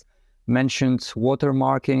context mentioned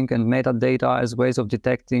watermarking and metadata as ways of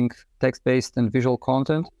detecting text-based and visual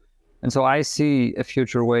content. And so I see a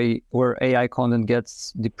future way where AI content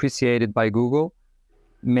gets depreciated by Google,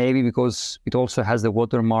 maybe because it also has the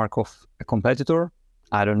watermark of a competitor.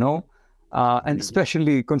 I don't know. And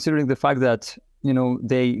especially considering the fact that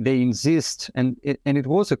they insist, and it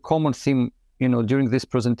was a common theme, during this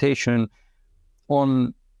presentation,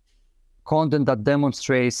 on content that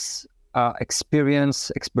demonstrates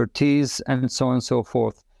experience, expertise, and so on and so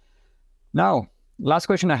forth. Now, last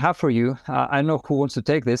question I have for you. I don't know who wants to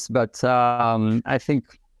take this, but I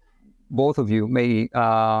think both of you may,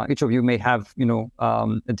 each of you may have,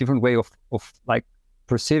 a different way of like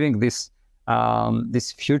perceiving this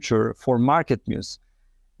this future for MarketMuse.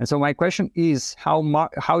 And so my question is, how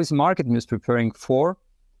is MarketMuse preparing for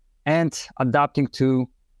and adapting to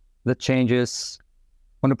the changes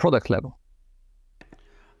on the product level?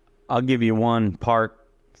 I'll give you one part.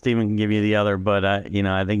 Stephen can give you the other, but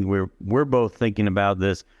I think we're both thinking about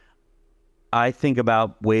this. I think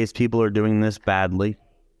about ways people are doing this badly,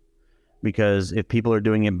 because if people are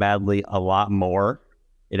doing it badly a lot more,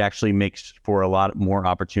 it actually makes for a lot more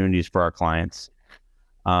opportunities for our clients.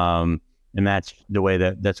 And that's the way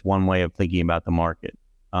that's one way of thinking about the market.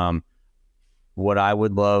 What I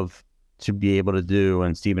would love to be able to do,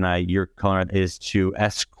 and Steve and I, your calling it, is to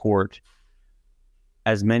escort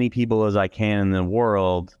as many people as I can in the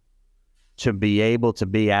world to be able to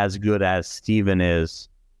be as good as Stephen is,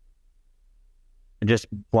 just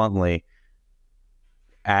bluntly,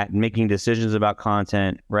 at making decisions about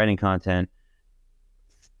content, writing content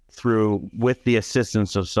with the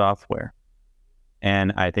assistance of software.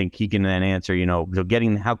 And I think he can then answer,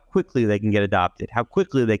 getting how quickly they can get adopted, how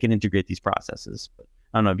quickly they can integrate these processes. But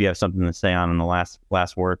I don't know if you have something to say on the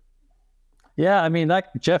last word. Yeah, I mean,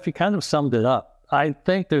 Jeff, you kind of summed it up. I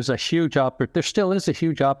think there still is a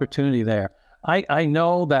huge opportunity there. I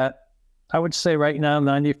know that I would say right now,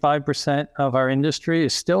 95% of our industry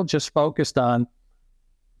is still just focused on,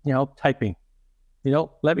 typing.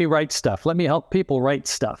 Let me write stuff. Let me help people write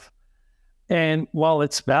stuff. And while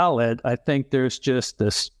it's valid, I think there's just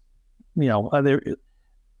this,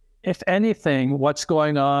 if anything, what's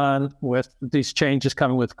going on with these changes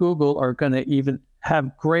coming with Google are going to even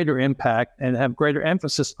have greater impact and have greater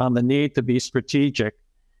emphasis on the need to be strategic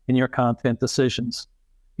in your content decisions.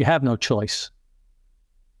 You have no choice.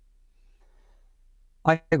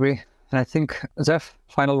 I agree. And I think, Zeph,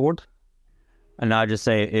 final word? And I'll just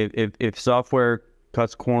say, if software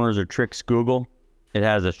cuts corners or tricks Google, it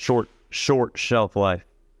has a short shelf life.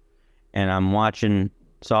 And I'm watching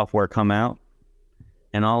software come out,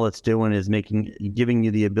 and all it's doing is giving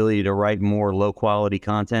you the ability to write more low quality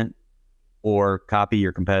content or copy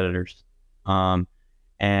your competitors.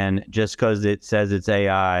 And just because it says it's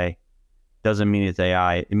AI doesn't mean it's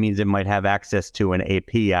AI. It means it might have access to an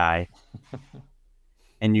API.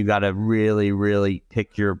 And you got to really, really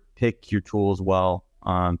pick your tools well.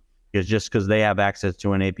 Because just because they have access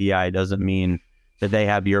to an API doesn't mean that they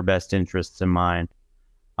have your best interests in mind.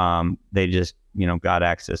 They just, got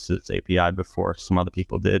access to this API before some other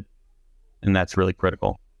people did. And that's really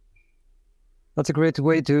critical. That's a great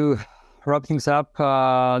way to wrap things up.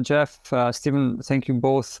 Jeff, Stephen, thank you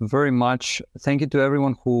both very much. Thank you to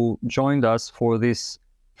everyone who joined us for this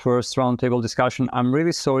first roundtable discussion. I'm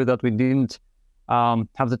really sorry that we didn't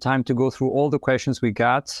have the time to go through all the questions we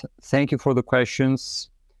got. Thank you for the questions.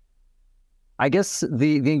 I guess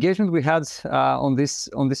the engagement we had on this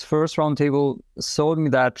first roundtable showed me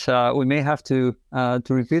that we may have to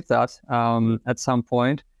repeat that at some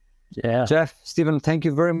point. Yeah. Jeff, Stephen, thank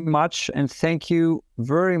you very much. And thank you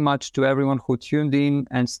very much to everyone who tuned in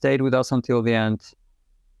and stayed with us until the end.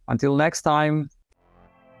 Until next time.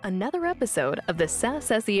 Another episode of the SaaS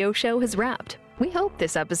SEO Show has wrapped. We hope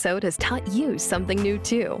this episode has taught you something new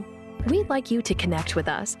too. We'd like you to connect with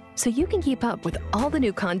us so you can keep up with all the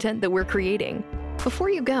new content that we're creating. Before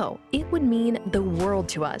you go, it would mean the world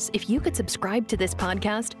to us if you could subscribe to this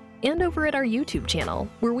podcast and over at our YouTube channel,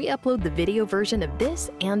 where we upload the video version of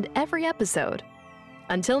this and every episode.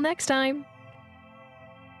 Until next time.